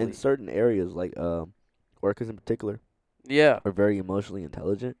Possibly. certain areas, like orcas in particular, Yeah. are very emotionally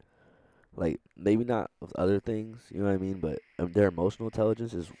intelligent. Like maybe not with other things, you know what I mean? But their emotional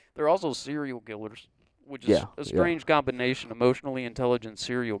intelligence is They're also serial killers, which is Yeah, a yeah. strange combination. Emotionally intelligent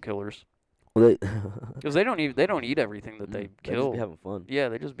serial killers, well, they because they don't eat everything that they They just kill. be having fun. Yeah,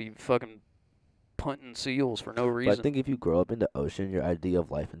 they just be fucking punting seals for no But reason. I think if you grow up in the ocean, your idea of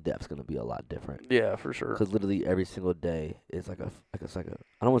life and death is gonna be a lot different. Yeah, for sure. Because literally every single day is like a I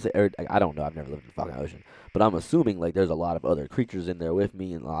don't want to say every, I don't know, I've never lived in the fucking ocean, but I'm assuming like there's a lot of other creatures in there with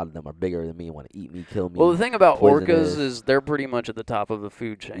me, and a lot of them are bigger than me and want to eat me, kill me. Well, the thing about orcas poisonous. is they're pretty much at the top of the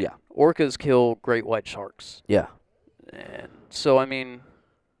food chain. Yeah. Orcas kill great white sharks, Yeah, and so I mean,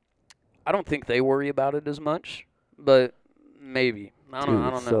 I don't think they worry about it as much, but maybe I don't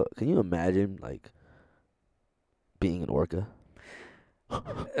know. So can you imagine like being an orca?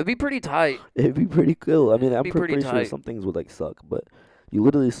 It'd be pretty tight. It'd be pretty cool. I mean, I'm Be pretty pretty sure tight. some things would like suck, but you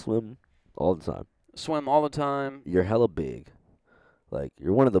literally swim all the time. Swim all the time. You're hella big. Like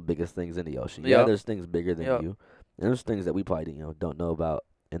you're one of the biggest things in the ocean. Yeah, Yeah. there's things bigger than Yeah. you, and there's things that we probably don't know about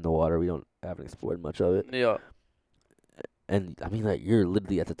in the water. We haven't explored much of it. Yeah. And I mean, like you're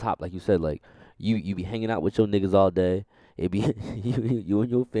literally at the top, like you said. Like you be hanging out with your niggas all day. It be you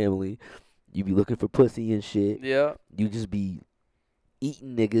and your family. You be looking for pussy and shit. Yeah. You just be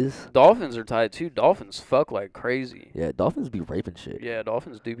eating niggas. Dolphins are tight too. Dolphins fuck like crazy. Yeah, dolphins be raping shit. Yeah,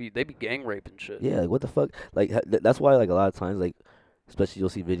 dolphins they be gang raping shit. Yeah, like what the fuck? Like that's why like a lot of times like, especially you'll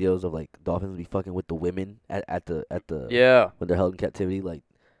see videos of like dolphins be fucking with the women at the Yeah. when they're held in captivity. Like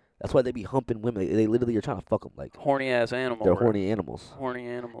That's why they be humping women. They literally are trying to fuck them. Like Horny ass animal. they're Bro. horny animals, Horny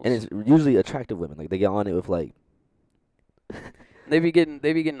animals. and it's usually attractive women. Like they get on it with like. They be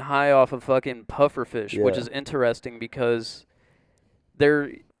getting high off of fucking pufferfish, which Yeah. is interesting because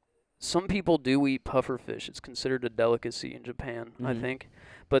some people do eat pufferfish. It's considered a delicacy in Japan, I Mhm. think.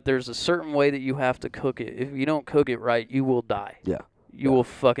 But there's a certain way that you have to cook it. If you don't cook it right, you will die. Yeah. You will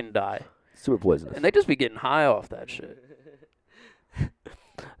fucking die. Super poisonous. And they just be getting high off that shit.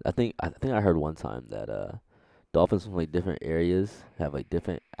 I think I heard one time that dolphins from like different areas have like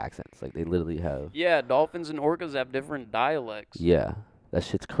different accents. Like they literally have. Yeah, dolphins and orcas have different dialects. Yeah, that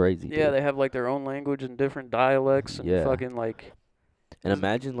shit's crazy. Yeah, dude. they have like their own language and different dialects and Yeah. fucking like. And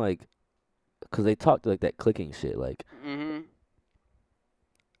imagine like, cause they talk like that clicking shit. Like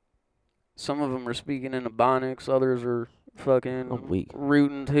Some of them are speaking in Ebonics, others are fucking I'm weak.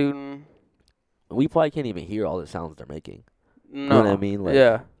 rootin' tootin'. We probably can't even hear all the sounds they're making. No. You know what I mean? Like,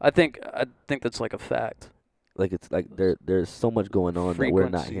 yeah, I think that's like a fact. Like it's like there's so much going on that we're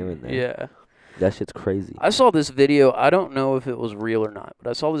not Frequency, hearing there. Yeah. That shit's crazy. I saw this video. I don't know if it was real or not, but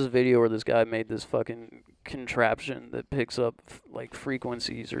I saw this video where this guy made this fucking contraption that picks up like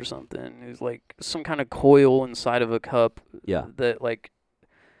frequencies or something. It was like some kind of coil inside of a cup Yeah. that like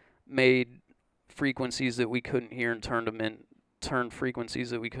made frequencies that we couldn't hear and turned frequencies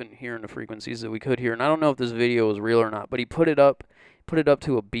that we couldn't hear into frequencies that we could hear. And I don't know if this video was real or not, but he put it up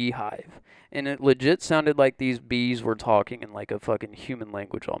to a beehive. And it legit sounded like these bees were talking in like a fucking human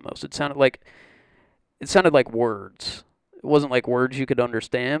language almost. It sounded like words. It wasn't like words you could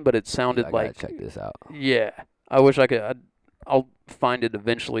understand, but it sounded I like. gotta check this out. Yeah, I wish I could. I'll find it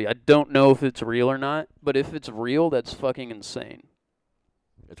eventually. I don't know if it's real or not, but if it's real, that's fucking insane.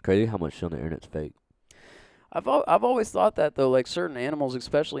 It's crazy how much shit on the internet's fake. I've always thought that though, like certain animals,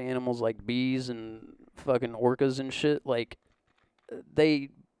 especially animals like bees and fucking orcas and shit, like they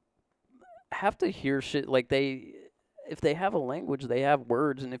have to hear shit. Like if they have a language, they have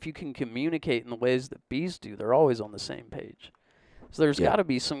words, and if you can communicate in the ways that bees do, they're always on the same page. So there's got to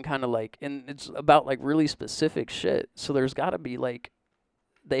be some kind of like, and it's about like really specific shit. So there's got to be like,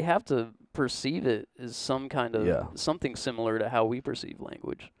 they have to perceive it as some kind of something similar to how we perceive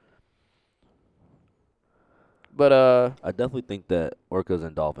language. But I definitely think that orcas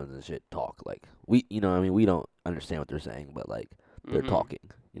and dolphins and shit talk. Like we don't understand what they're saying, but like they're talking.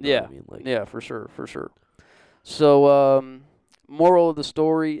 You know what I mean? Like yeah, for sure. So moral of the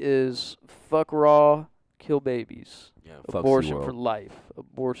story is fuck raw, kill babies. Yeah, fuck Abortion SeaWorld. for life.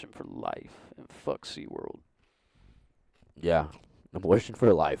 Abortion for life. And fuck SeaWorld. Yeah. Abortion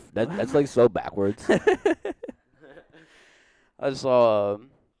for life. That's like so backwards. I saw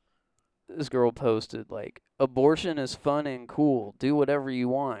this girl posted like, abortion is fun and cool. Do whatever you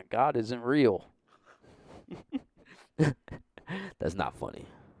want. God isn't real. That's not funny.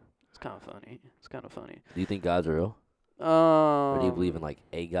 It's kind of funny. Do you think God's real? Or do you believe in like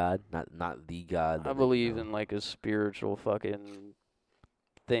a God, not the God? I believe in like a spiritual fucking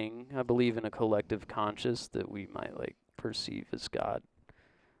thing. I believe in a collective conscious that we might like perceive as God,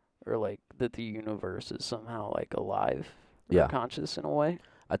 or like that the universe is somehow like alive or conscious in a way.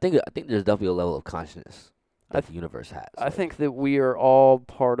 I think there's definitely a level of consciousness that the universe has. I think that we are all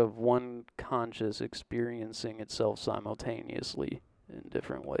part of one conscious experiencing itself simultaneously in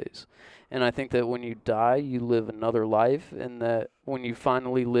different ways. And I think that when you die, you live another life, and that when you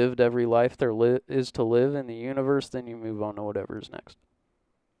finally lived every life there is to live in the universe, then you move on to whatever is next.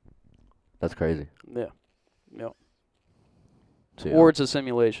 That's crazy. Yeah. Yep. So, Or it's a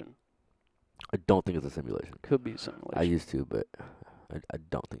simulation. I don't think it's a simulation. Could be a simulation. I used to, but I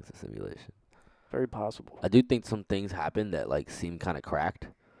don't think it's a simulation. Very possible. I do think some things happen that like seem kind of cracked,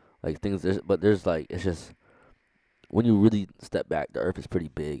 like things. There's like it's just when you really step back, the Earth is pretty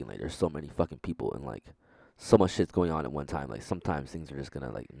big, and like there's so many fucking people, and like so much shit's going on at one time. Like sometimes things are just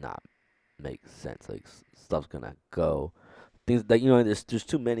gonna like not make sense. Like stuff's gonna go. Things that there's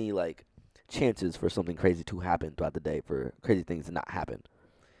too many like chances for something crazy to happen throughout the day for crazy things to not happen.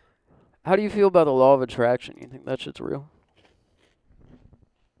 How do you feel about the law of attraction? You think that shit's real?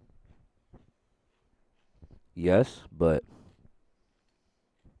 Yes, but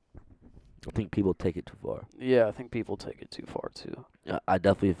I think people take it too far. Yeah, I think people take it too far too. I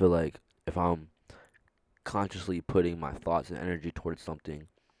definitely feel like if I'm consciously putting my thoughts and energy towards something,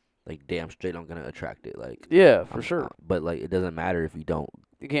 like damn straight I'm gonna attract it. Like yeah, for sure. But like it doesn't matter if you don't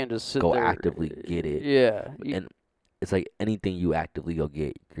You can't just sit go there. actively get it. Yeah. And it's like anything you actively go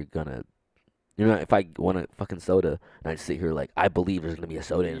get, you're gonna. If I want a fucking soda and I sit here like I believe there's gonna be a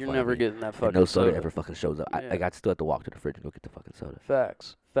soda in front of me, you're never getting that fucking and no soda soda ever fucking shows up. Yeah. I still have to walk to the fridge and go get the fucking soda.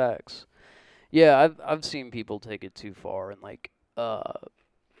 Facts. Yeah, I've seen people take it too far and like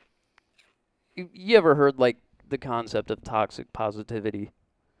you ever heard like the concept of toxic positivity?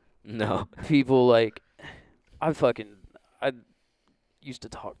 No. People like I used to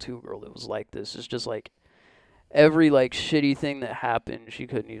talk to a girl that was like this. It's just like every like shitty thing that happened, she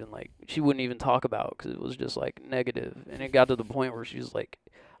wouldn't even talk about because it was just like negative. And it got to the point where she was like,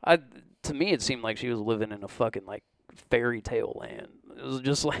 to me it seemed like she was living in a fucking like fairy tale land. It was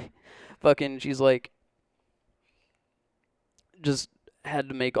just like fucking. She's like just had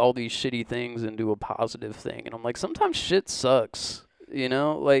to make all these shitty things into a positive thing, and I'm like, sometimes shit sucks, you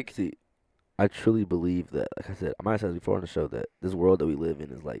know? Like, See, I truly believe that, like I said, I might have said before on the show that this world that we live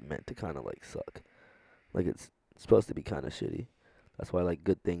in is like meant to kind of like suck. Like it's supposed to be kind of shitty. That's why like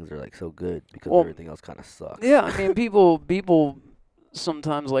good things are like so good because well, everything else kind of sucks. yeah, I mean, people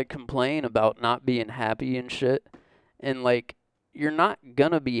sometimes like complain about not being happy and shit, and like you're not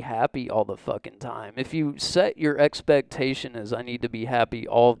gonna be happy all the fucking time. If you set your expectation as I need to be happy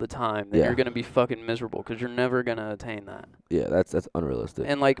all the time, then Yeah. you're gonna be fucking miserable because you're never gonna attain that. Yeah, that's unrealistic.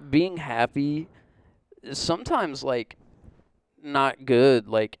 And like being happy is sometimes like not good.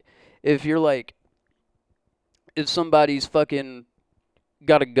 Like if you're like if somebody's fucking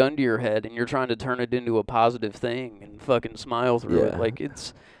got a gun to your head and you're trying to turn it into a positive thing and fucking smile through it, Yeah. like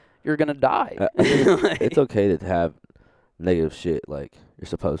you're gonna die. I think it's okay to have negative shit. Like you're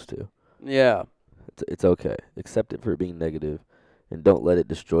supposed to. Yeah. It's okay. Accept it for being negative, and don't let it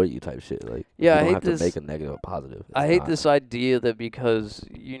destroy you. Type shit. Like Yeah, you I don't hate have this. to make a negative a positive. I It's hate not. this idea that because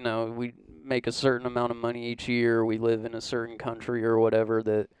we make a certain amount of money each year, we live in a certain country or whatever,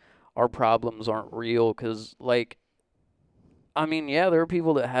 that our problems aren't real. Because like, I mean, yeah, there are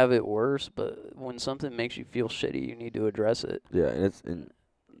people that have it worse, but when something makes you feel shitty, you need to address it. Yeah, and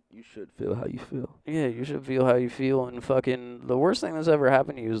you should feel how you feel. Yeah, you should feel how you feel, and fucking the worst thing that's ever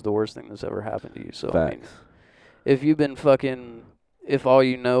happened to you is the worst thing that's ever happened to you. So I mean, Facts. if all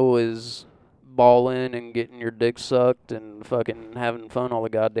you know is balling and getting your dick sucked and fucking having fun all the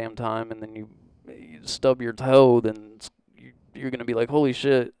goddamn time, and then you stub your toe, then you're gonna be like, holy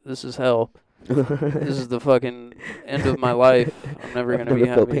shit, this is hell. This is the fucking end of my life. I'm never I've gonna be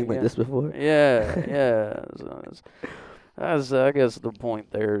never felt happy pain like again. this before. Yeah, yeah. So I guess the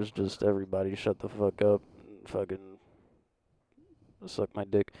point there is just everybody shut the fuck up and fucking suck my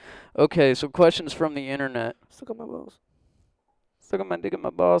dick. Okay, so questions from the internet. Suck on my balls, Suck my dick in my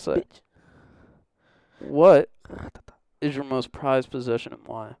ball sack. bitch. What is your most prized possession and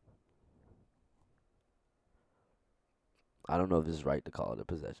why? I don't know if this is right to call it a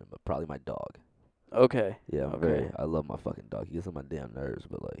possession, but probably my dog. Okay. Yeah, Okay. I love my fucking dog. He gets on my damn nerves,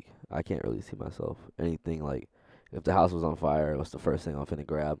 but like I can't really see myself anything like if the house was on fire, what's the first thing I'm finna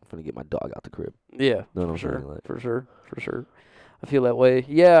grab? I'm finna get my dog out the crib. Yeah. Know what For I'm sure. saying? Like, For sure. For sure. I feel that way.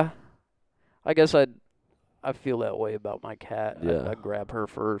 Yeah. I guess I feel that way about my cat. Yeah. I grab her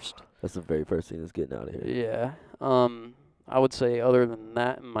first. that's the very first thing that's getting out of here. Yeah. I would say other than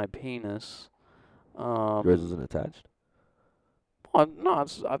that and my penis. Yours wasn't attached? Well, no,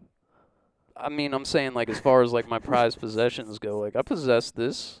 I mean, I'm saying like as far as like my prized possessions go, like I possess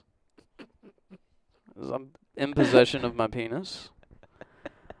this. I'm in possession of my penis.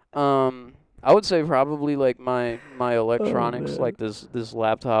 I would say probably like my electronics, man. like this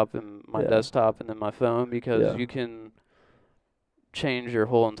laptop and my Yeah. desktop and then my phone, because Yeah. you can change your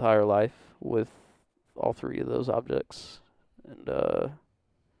whole entire life with all three of those objects, and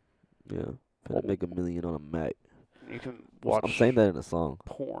Yeah. Finna make $1 million on a Mac. you can watch. I'm saying that in a song.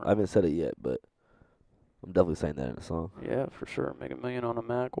 Porn. I haven't said it yet, but I'm definitely saying that in a song. Yeah, for sure. Make $1 million on a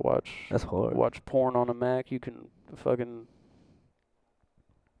Mac. Watch That's hard. watch porn on a Mac. You can fucking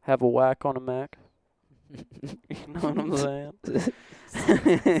have a whack on a Mac. You know what I'm saying?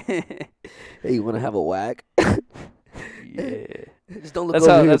 Hey, you wanna have a whack? Yeah. Just don't look That's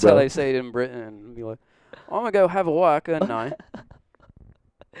over how here, that's bro. how they say it in Britain. Be like, I'm gonna go have a whack, and I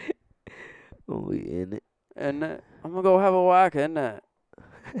When we in it. and I'm gonna go have a whack, and that.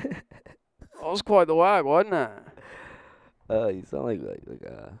 That was quite the whack, wasn't it? You sound like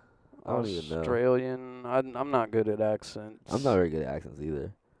I don't even know. Australian. I'm not good at accents. I'm not very good at accents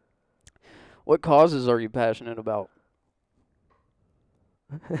either. What causes are you passionate about?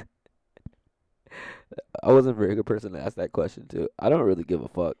 I wasn't a very good person to ask that question to. I don't really give a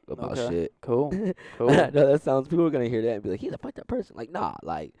fuck about Okay. shit. Cool. I Cool. know that sounds. People are gonna hear that and be like, "He's a fucked up person." Like, nah.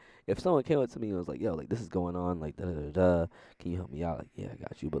 Like, if someone came up to me and was like, "Yo, like this is going on. Like, da da da da. Can you help me out?" Like, yeah, I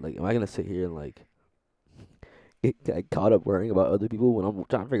got you. But like, am I gonna sit here and like get like, caught up worrying about other people when I'm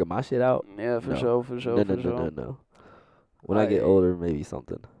trying to figure my shit out? Yeah, for No. sure, for sure, No, for no, sure. no, no, no. When I get I- older, maybe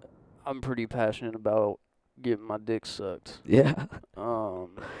something. I'm pretty passionate about getting my dick sucked. Yeah,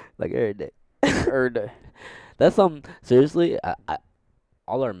 like every day. Every day. That's something. Seriously, I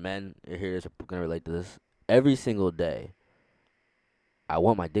all our men here is gonna relate to this. Every single day, I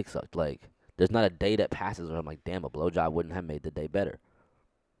want my dick sucked. Like, there's not a day that passes where I'm like, damn, a blowjob wouldn't have made the day better.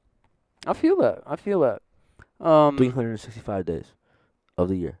 I feel that. I feel that. 365 days of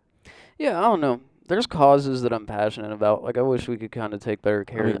the year. Yeah, I don't know. There's causes that I'm passionate about. Like, I wish we could kind of take better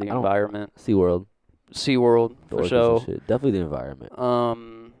care of the I don't. environment. SeaWorld, SeaWorld, the for orcas and sure. shit. Definitely the environment.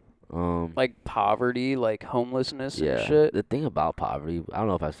 Like poverty, like homelessness Yeah. and shit. The thing about poverty, I don't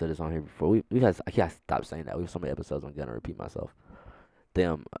know if I've said this on here before. I can't stop saying that. We have so many episodes. I'm gonna repeat myself.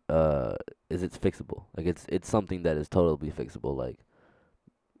 Damn. Is it's fixable? Like it's something that is totally fixable. Like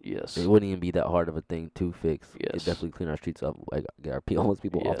Yes. it wouldn't even be that hard of a thing to fix. Yes. It'd definitely clean our streets up. Like get our homeless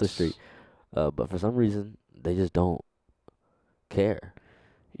people off the Yes. street. But for some reason they just don't care.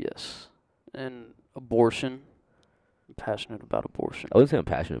 Yes. And abortion. I'm passionate about abortion. I wouldn't say I'm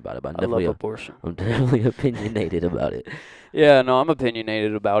passionate about it, but I love abortion. I'm definitely opinionated about it. Yeah, no, I'm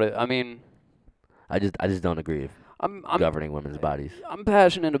opinionated about it. I mean, I just don't agree with I'm governing women's bodies. I'm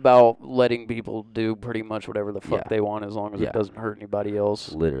passionate about letting people do pretty much whatever the fuck Yeah. they want as long as Yeah. it doesn't hurt anybody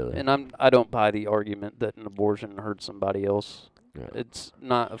else. Literally. And I don't buy the argument that an abortion hurts somebody else. Yeah. It's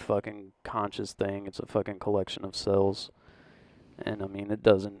not a fucking conscious thing. It's a fucking collection of cells. And I mean, it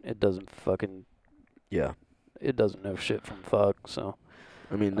doesn't fucking Yeah. it doesn't know shit from fuck. So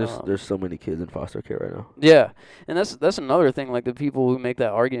I mean, there's so many kids in foster care right now. yeah, and that's another thing. Like the people who make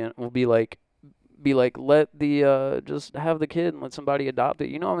that argument will be like, let the just have the kid and let somebody adopt it.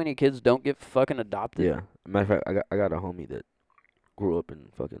 You know how many kids don't get fucking adopted? Yeah. Matter of fact, I got a homie that grew up in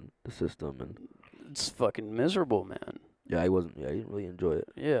fucking the system, and It's fucking miserable, man. he didn't really enjoy it.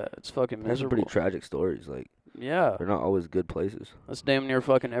 Yeah, it's fucking There's some miserable. pretty tragic stories. Like Yeah, they're not always good places. that's damn near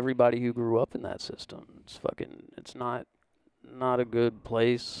fucking everybody who grew up in that system. It's not a good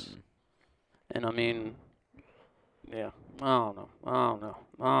place. And I mean, yeah, I don't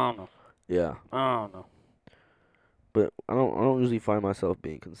know. Yeah. I don't know. But I don't usually find myself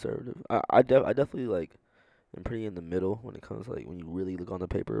being conservative. I definitely like am pretty in the middle when it comes to like when you really look on the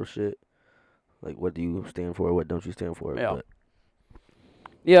paper of shit. Like what do you stand for? What don't you stand for? Yeah. But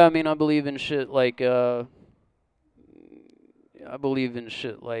Yeah, I mean, I believe in shit like just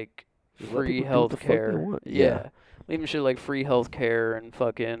let free people do what health the fuck they care. want. Yeah. Even shit like free health care and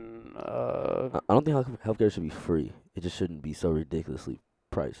fucking I don't think healthcare should be free. It just shouldn't be so ridiculously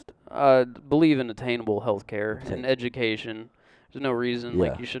priced. believe in attainable health care and Attain- education. There's no reason Yeah.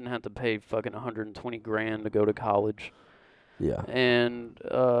 like you shouldn't have to pay fucking 120 grand to go to college. Yeah. And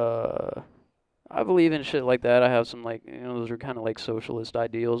I believe in shit like that. I have some like, those are kind of like socialist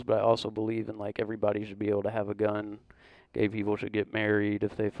ideals, but I also believe in like everybody should be able to have a gun. Gay people should get married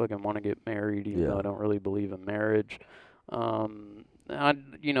if they fucking want to get married, even though Yeah. I don't really believe in marriage. I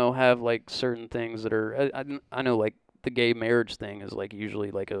have like certain things that are I know like the gay marriage thing is like usually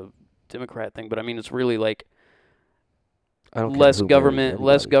like a Democrat thing, but I mean it's really like I don't care less who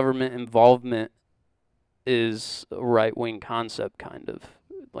marries government anybody. involvement is a right-wing concept kind of.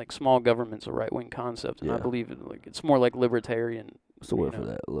 Like small government's a right-wing concept, and I Yeah. believe in like it's more like libertarian. What's the word for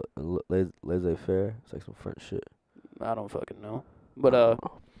that? Laissez-faire? It's like some French shit. I don't fucking know. But I don't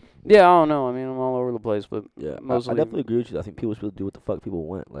know. yeah, I don't know. I mean, I'm all over the place, but Yeah, I mostly definitely agree with you. I think people should do what the fuck people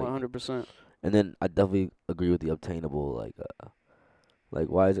want. Like, 100%. and then I definitely agree with the obtainable. Like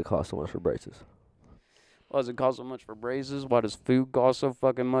why does it cost so much for braces? Why does it cost so much for braces? Why does food cost so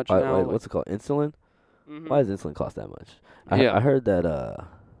fucking much now? Like, What's it called? Insulin? mhm. Why does insulin cost that much? Yeah. I heard that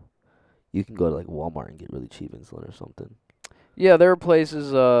you can go to like Walmart and get really cheap insulin or something. Yeah, there are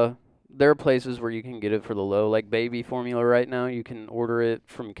places where you can get it for the low. Like baby formula right now, you can order it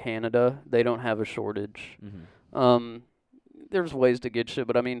from Canada. They don't have a shortage. Mm-hmm. There's ways to get shit,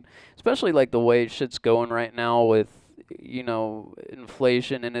 but I mean, especially like the way shit's going right now with,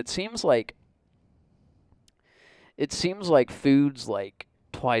 inflation, and it seems like food's like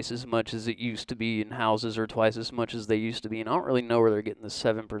twice as much as it used to be, and houses are twice as much as they used to be, and I don't really know where they're getting the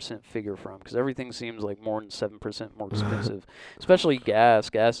 7% figure from, because everything seems like more than 7% more expensive, especially gas.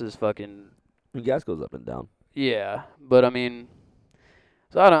 Gas is fucking I mean, gas goes up and down. yeah, but I mean,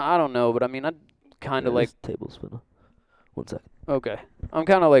 so I don't know, but I mean, I kind of Yeah, like this table's spinning. 1 second. okay, I'm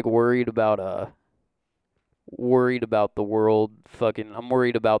kind of like worried about the world fucking. I'm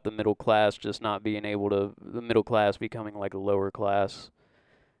worried about the middle class just not being able to, the middle class becoming like a lower class,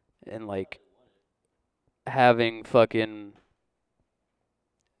 and like having fucking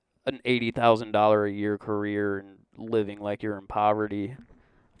an $80,000 a year career and living like you're in poverty.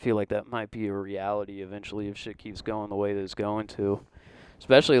 I feel like that might be a reality eventually if shit keeps going the way that it's going to.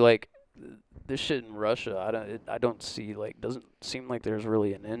 Especially like this shit in Russia. I don't see like, doesn't seem like there's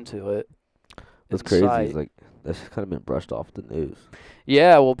really an end to it. What's in crazy sight. is like that's just kind of been brushed off the news.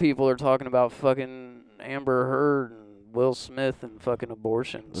 Yeah, well, people are talking about fucking Amber Heard and Will Smith and fucking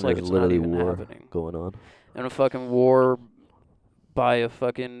abortions And like there's it's not literally even war happening. going on. And a fucking war by a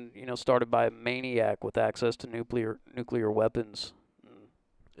fucking, started by a maniac with access to nuclear weapons.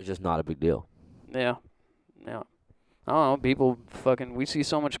 It's just not a big deal. Yeah. Yeah. I don't know, people fucking, we see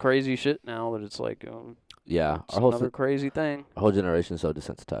so much crazy shit now that it's like, Yeah, it's another crazy thing. our whole generation is so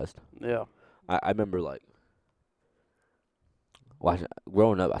desensitized. Yeah. I remember like watching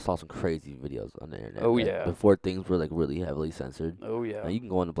growing up. I saw some crazy videos on the internet. Oh, like, yeah. before things were like really heavily censored. Oh, yeah. Now you can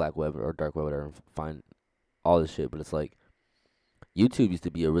go on the black web or dark web or whatever and find all this shit, but it's like YouTube used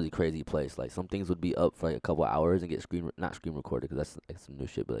to be a really crazy place. Like some things would be up for like a couple of hours and get not screen recorded because that's like some new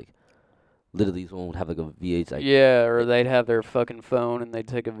shit, but like literally someone would have like a VH like Yeah, or they'd have their fucking phone and they'd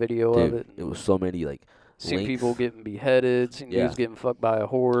take a video of dude, it. it was so many like Seen links. people getting beheaded, seen Yeah. dudes getting fucked by a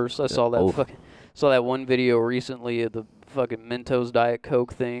horse. I Yeah, saw that oof. saw that one video recently of the fucking Mentos Diet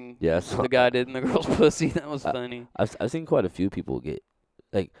Coke thing. Yeah, The guy did in the girl's pussy. That was funny. I've seen quite a few people get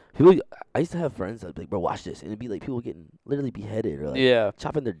like people. I used to have friends that'd be like, bro, watch this, and it'd be like people getting literally beheaded or like Yeah.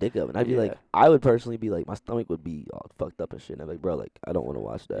 chopping their dick up, and I'd be Yeah. like, I would personally be like, my stomach would be all fucked up and shit, and I'm like, bro, like I don't want to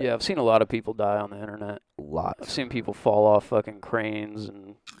watch that. Yeah, I've seen a lot of people die on the internet. I've Lots. seen people fall off fucking cranes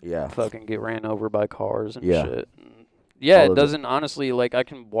and Yeah. fucking get ran over by cars and Yeah. shit. And yeah, All it of it. doesn't honestly, like, I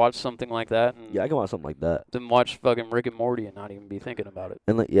can watch something like that and Yeah, I can watch something like that, then watch fucking Rick and Morty and not even be thinking about it.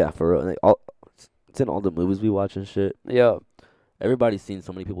 and like yeah, for real, and, like all it's in all the movies we watch and shit. Yeah. Everybody's seen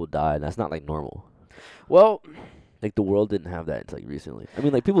so many people die, and that's not like normal. Well, Like the world didn't have that until like recently. I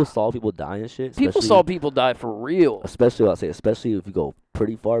mean, like people saw people die and shit. people especially- saw people die for real. especially I'll say, especially if you go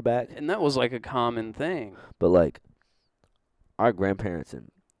pretty far back. And that was like a common thing. But like, our grandparents and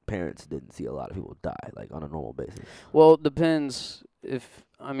parents didn't see a lot of people die like on a normal basis. Well, it depends if,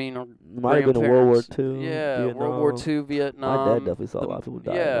 I mean, our Might have been in World War grandparents- II. Yeah, World War Vietnam. II, Vietnam. My dad definitely saw a lot of people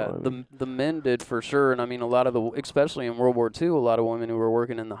die. Yeah, in the army. the men did for sure, and I mean a lot of the, especially in World War II, a lot of women who were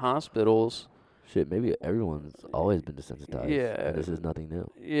working in the hospitals. Shit, maybe everyone's always been desensitized. Yeah. and this is nothing new.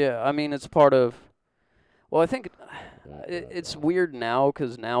 Yeah, I mean it's part of. Well, I think it's weird now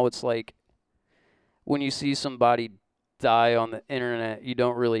because now it's like when you see somebody die on the internet, you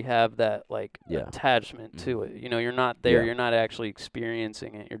don't really have that like Yeah. attachment to it. You know, you're not there. Yeah. You're not actually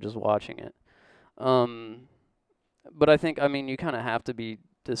experiencing it. You're just watching it. But I think, I mean, you kind of have to be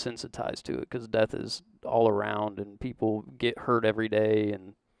desensitized to it because death is all around and people get hurt every day.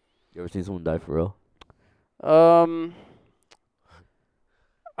 And You ever seen someone die for real?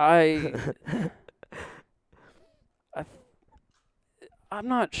 I'm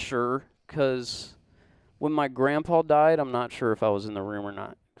not sure because when my grandpa died, I'm not sure if I was in the room or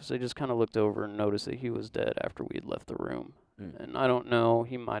not because I just kind of looked over and noticed that he was dead after we had left the room. And I don't know,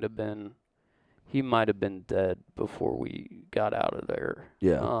 he might have been dead before we got out of there.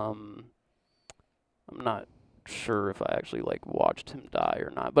 Yeah. I'm not sure if I actually like watched him die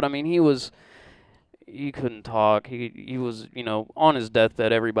or not. But I mean, he couldn't talk. He was, on his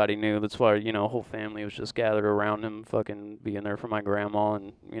deathbed. Everybody knew. That's why, whole family was just gathered around him, fucking being there for my grandma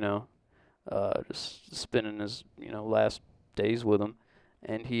and, just spending his, last days with him.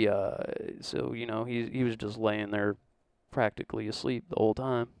 And he was just laying there practically asleep the whole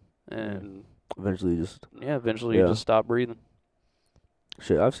time. And Eventually, just eventually Yeah. he just stopped breathing.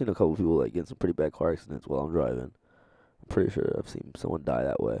 shit. I've seen a couple people like get in some pretty bad car accidents while I'm driving. I'm pretty sure I've seen someone die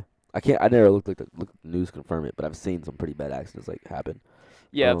that way. I never looked at the news to confirm it, but I've seen some pretty bad accidents like happen.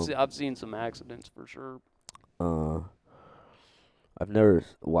 Yeah, Um, I've seen some accidents for sure. I've never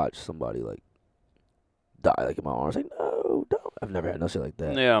watched somebody like die like in my arms. Like no, don't. I've never had no shit like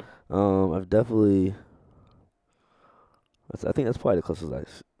that. Yeah. I've definitely. I think that's probably the closest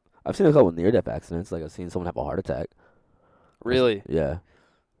I've seen a couple near-death accidents. Like I've seen someone have a heart attack. Really? Yeah.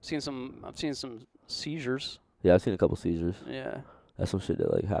 I've seen some seizures. Yeah, I've seen a couple seizures. Yeah. That's some shit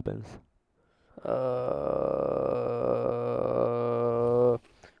that like happens.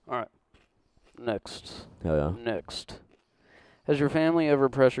 All right. Next. Hell yeah. Next. Has your family ever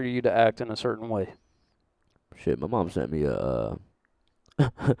pressured you to act in a certain way? Shit, my mom sent me a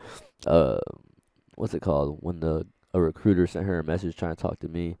what's it called? When a recruiter sent her a message trying to talk to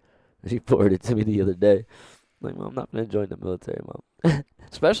me, and she forwarded it to me the other day. Like, Mom, I'm not gonna join the military, Mom.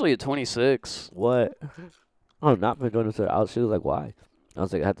 Especially at 26. What? I'm not gonna join the military. She was like, why? I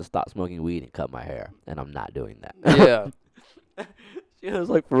was like, I have to stop smoking weed and cut my hair, and I'm not doing that. Yeah. She was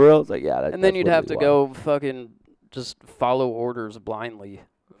like, for real? I was like, yeah. And then you'd have to go fucking just follow orders blindly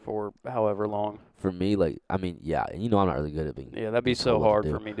for however long. For me, like, I mean, yeah, and I'm not really good at being. Yeah, that'd be being so told what to hard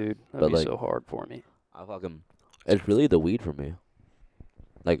do. for me, dude. But, That'd be like, so hard for me. It's really the weed for me.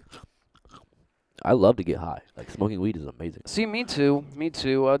 Like, I love to get high. Like smoking weed is amazing. See, me too. Me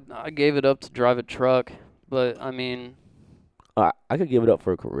too. I gave it up to drive a truck, but I mean, I could give it up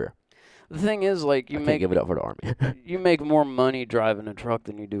for a career. the thing is, like, I can't give it up for the army. you make more money driving a truck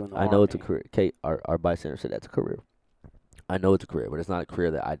than you do in the I army. know it's a career. Kate, our bystander said that's a career. I know it's a career, but it's not a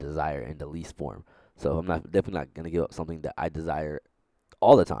career that I desire in the least form. So I'm definitely not gonna give up something that I desire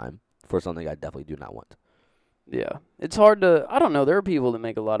all the time for something I definitely do not want. Yeah, it's hard to. I don't know. There are people that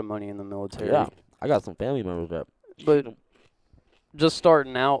make a lot of money in the military. Yeah, I got some family members that. But just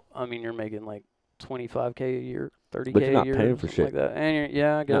starting out, I mean, you're making like 25K a year, 30K But you're not a year, paying for something shit. like that. And I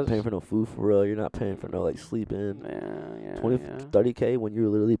You're guess. not paying for no food for real. You're not paying for no like sleeping. Yeah, 30K when you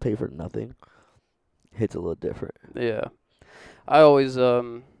literally pay for nothing hits a little different. Yeah. I always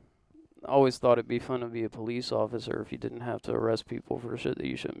thought it'd be fun to be a police officer if you didn't have to arrest people for shit that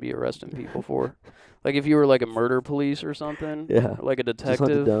you shouldn't be arresting people for. Like if you were like a murder police or something. Yeah. Or like a Just hunt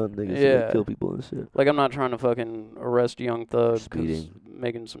detective. down niggas Yeah. and kill people and shit. Like I'm not trying to fucking arrest young thugs 'cause Speeding.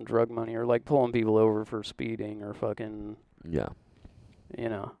 making some drug money or like pulling people over for speeding or fucking, Yeah. you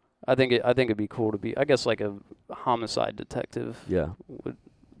know. I think it'd be cool to be, I guess, like a homicide detective Yeah. would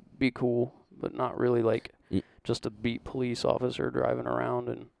be cool, but not really like Ye- just a beat police officer driving around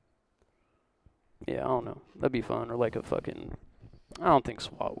and yeah, I don't know. That'd be fun. Or like a fucking, I don't think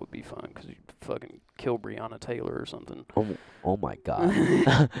SWAT would be fun because you'd fucking kill Breonna Taylor or something. Oh my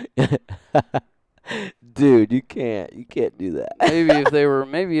god. Dude, you can't do that.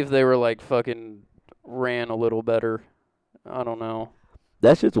 maybe if they were like fucking ran a little better. I don't know.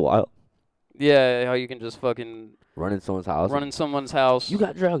 That shit's wild. Yeah, how you can just fucking Run in someone's house. run in someone's house, You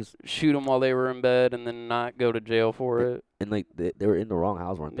got drugs. shoot them while they were in bed, and then not go to jail for it. And like they were in the wrong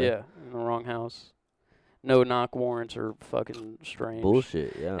house, weren't they? Yeah, in the wrong house. No knock warrants are fucking strange.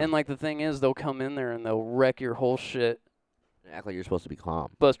 Bullshit, yeah. And like the thing is, they'll come in there and they'll wreck your whole shit, Act like you're supposed to be calm.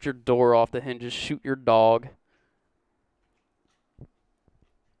 bust your door off the hinges, shoot your dog.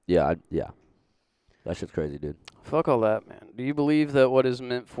 Yeah, That shit's crazy, dude. Fuck all that, man. Do you believe that what is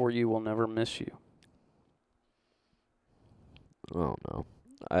meant for you will never miss you? I don't know.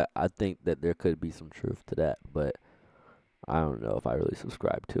 I think that there could be some truth to that, but I don't know if I really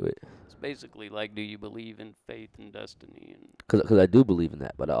subscribe to it. It's basically like, do you believe in fate and destiny? And Because I do believe in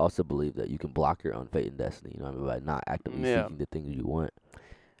that, but I also believe that you can block your own fate and destiny, you know what I mean, by not actively Yeah. seeking the things you want.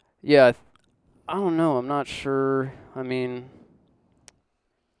 yeah, I don't know. I'm not sure. I mean,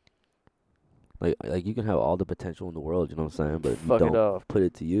 Like you can have all the potential in the world, you know what I'm saying, but if you fuck it don't off. put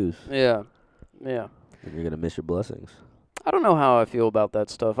it to use, Yeah. then you're going to miss your blessings. I don't know how I feel about that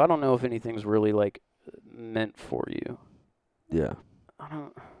stuff. I don't know if anything's really like meant for you. Yeah. I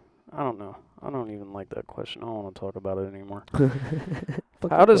don't know. I don't even like that question. I don't want to talk about it anymore. Fuck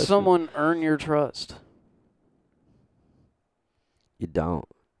How that does question. someone earn your trust? You don't.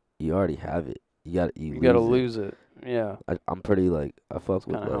 You already have it. You gotta lose it. lose it. Yeah. I'm pretty like I fuck That's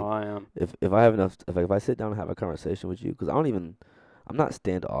with kind of like how I am. if I have enough if I sit down and have a conversation with you, because I'm not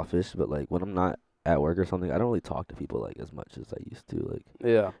standoffish, but like when I'm not at work or something, I don't really talk to people like as much as I used to. Like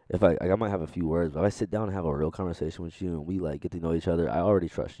Yeah. if I might have a few words, but if I sit down and have a real conversation with you and we like get to know each other, I already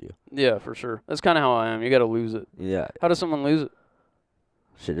trust you. Yeah, for sure. That's kind of how I am. You gotta lose it. Yeah. How does someone lose it?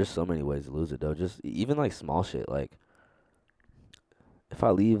 Shit, there's so many ways to lose it though. Just even like small shit, like if I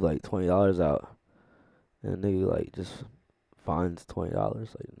leave like $20 out and a nigga like just finds $20,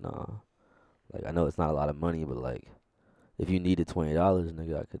 like nah. Like I know it's not a lot of money, but like if you needed $20,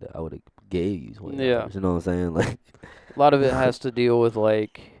 nigga, I would have gave you $20. Yeah. You know what I'm saying? Like A lot of it has to deal with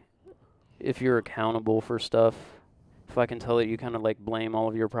like if you're accountable for stuff. If I can tell that you kind of like blame all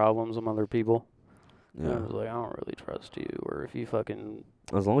of your problems on other people. yeah. I was like, I don't really trust you. Or if you fucking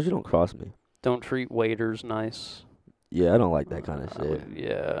As long as you don't cross me. don't treat waiters nice. Yeah, I don't like that kind of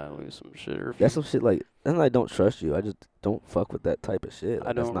shit. I lose some shit. Or if That's you, some shit like, and I don't trust you. I just don't fuck with that type of shit. Like,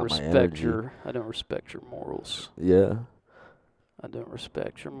 I that's don't not my respect energy. I don't respect your morals. Yeah. I don't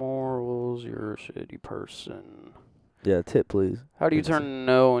respect your morals. You're a shitty person. Yeah, tip please. How do you turn a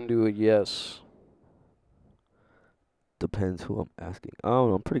no into a yes? Depends who I'm asking. I don't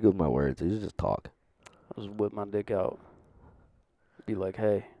know. I'm pretty good with my words. I usually just talk. I just whip my dick out. Be like,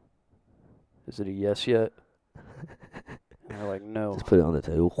 hey, is it a yes yet? And they're like, no. Just put it on the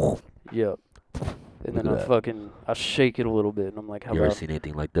table. Yep. And Look then at that. I shake it a little bit, and I'm like, You ever seen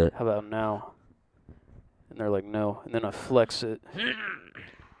anything like that? how about now? And they're like, no. And then I flex it.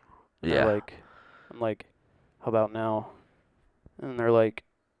 Yeah. I'm like, how about now? And they're like,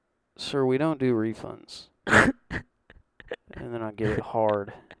 sir, we don't do refunds. And then I get it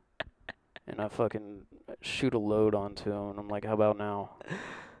hard. And I fucking shoot a load onto them. And I'm like, how about now?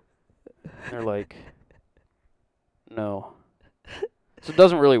 And they're like, no. So it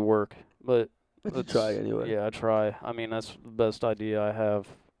doesn't really work. But But you try anyway. Yeah, I try. I mean, that's the best idea I have.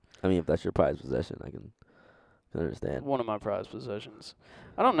 I mean, if that's your prized possession, I can understand. One of my prized possessions.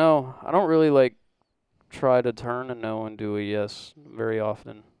 I don't know. I don't really like try to turn a no into a yes very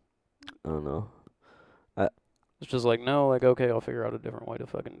often. I don't know. It's just like no, like okay, I'll figure out a different way to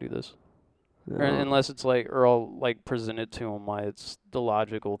fucking do this. Or, Yeah, unless it's like, or I'll like present it to them why it's the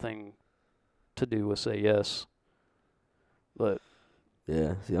logical thing to do is say yes. But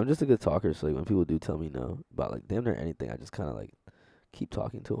yeah. See, I'm just a good talker, so like, when people do tell me no about like damn near anything, I just kind of like keep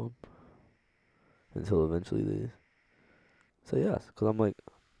talking to them until eventually they say yes. Cause I'm like,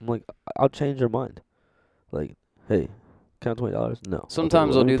 I'll change your mind. Like, hey, count $20? No. Okay,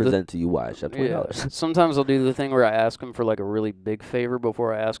 sometimes well, I'll let me do the present to you why I should have $20. Sometimes I'll do the thing where I ask them for like a really big favor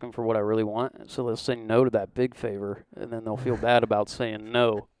before I ask them for what I really want. So they'll say no to that big favor, and then they'll feel bad about saying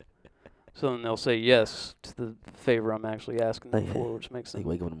no. So then they'll say yes to the favor I'm actually asking them Like, for, which makes them like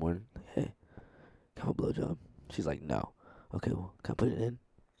wake up in the morning, like, hey, can I have a blowjob? She's like, no. Okay, well, can I put it in?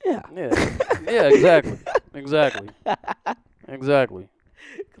 Yeah. yeah, exactly, exactly. Cause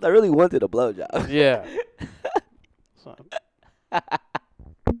I really wanted a blowjob. Yeah. So,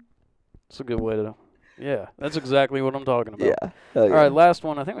 it's a good way to. Yeah, that's exactly what I'm talking about. Yeah. Hell All yeah. right, last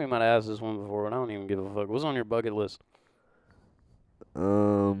one. I think we might have asked this one before, but I don't even give a fuck. What's on your bucket list?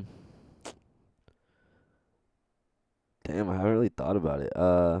 Damn, I haven't really thought about it.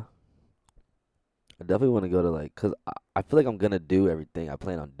 I definitely want to go to like, cause I feel like I'm gonna do everything I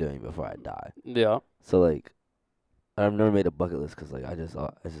plan on doing before I die. Yeah. So like, I've never made a bucket list, cause like I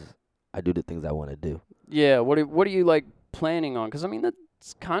do the things I want to do. Yeah. What are you like planning on? Because I mean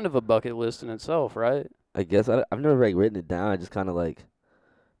that's kind of a bucket list in itself, right? I guess I've never like written it down. I just kind of like,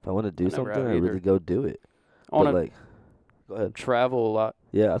 if I want to do I never something, have I either. really go do it. I But want like, go to ahead. travel a lot.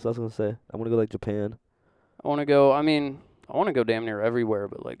 Yeah, that's what I was gonna say. I want to go like Japan. I want to go. I mean, I want to go damn near everywhere,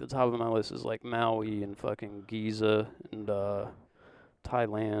 but like the top of my list is like Maui and fucking Giza and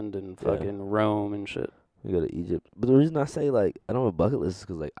Thailand and Yeah. fucking Rome and shit. We go to Egypt. But the reason I say like I don't have a bucket list is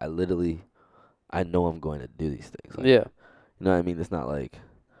because like I know I'm going to do these things. Like, Yeah. you know what I mean? It's not like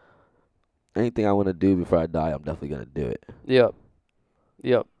anything I want to do before I die. I'm definitely gonna do it. Yep.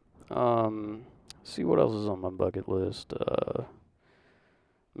 Yep. See what else is on my bucket list.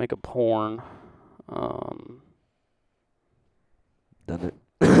 Make a porn. Done it.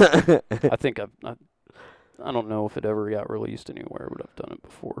 I think I don't know if it ever got released anywhere, but I've done it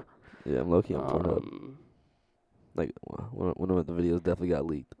before. Yeah, I'm low key on Pornhub. Like one of the videos definitely got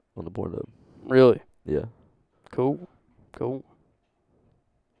leaked on the Pornhub. Really? Yeah, Cool.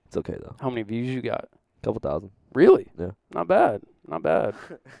 it's okay though. How many views you got? Couple thousand. Really? Yeah. Not bad.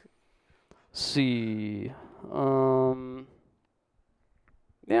 See.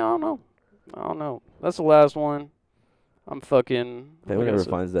 Yeah, I don't know. That's the last one. I'm fucking. If anyone ever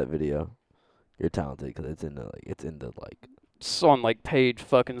finds that video, you're talented because it's in the like. It's on like page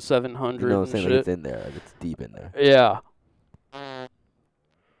fucking 700 You know what I'm and saying? shit. Like it's in there. Like it's deep in there. Yeah.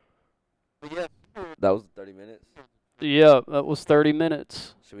 That was 30 minutes. Yeah, that was 30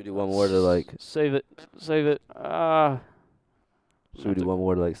 minutes. Should we do one more to like? Save it. Should we do one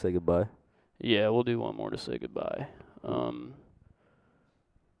more to like say goodbye? Yeah, we'll do one more to say goodbye.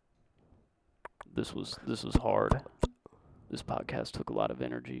 This was hard. This podcast took a lot of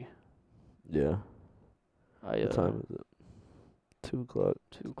energy. Yeah. What time is it? 2:00.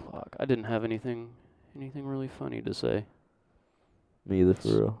 2:00. I didn't have anything really funny to say. Me either, for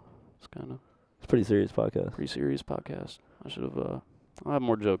real. It's kind of It's a pretty serious podcast. pretty serious podcast. I should have. I'll have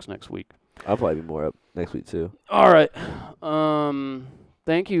more jokes next week. I'll probably be more up next week too. All right.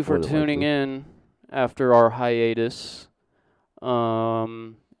 Thank you for More than tuning likely. in after our hiatus.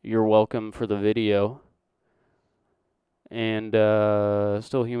 You're welcome for the video. And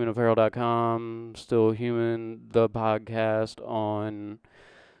stillhumanapparel.com, Still Human the podcast on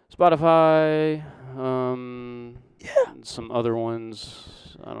Spotify. Some other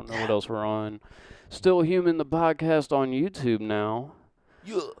ones. I don't know what else we're on. Still Human the podcast on YouTube now.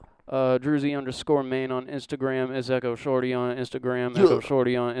 Yeah. Druzy_Main on Instagram, is Echo Shorty on Instagram, Yeah. Echo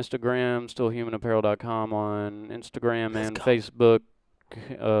Shorty on Instagram, stillhumanapparel.com on Instagram Let's and go. Facebook,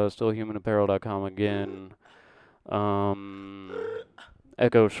 stillhumanapparel.com again.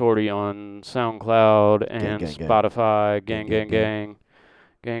 Echo Shorty on SoundCloud and gang, gang. Spotify. Gang, Gang, gang, gang,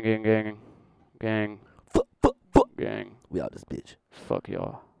 gang. Gang, gang, gang. Gang. Fuck. Gang. We out this bitch. Fuck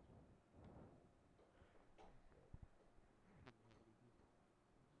y'all.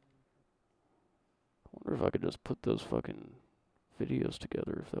 I wonder if I could just put those fucking videos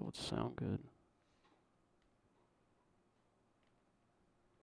together, if that would sound good.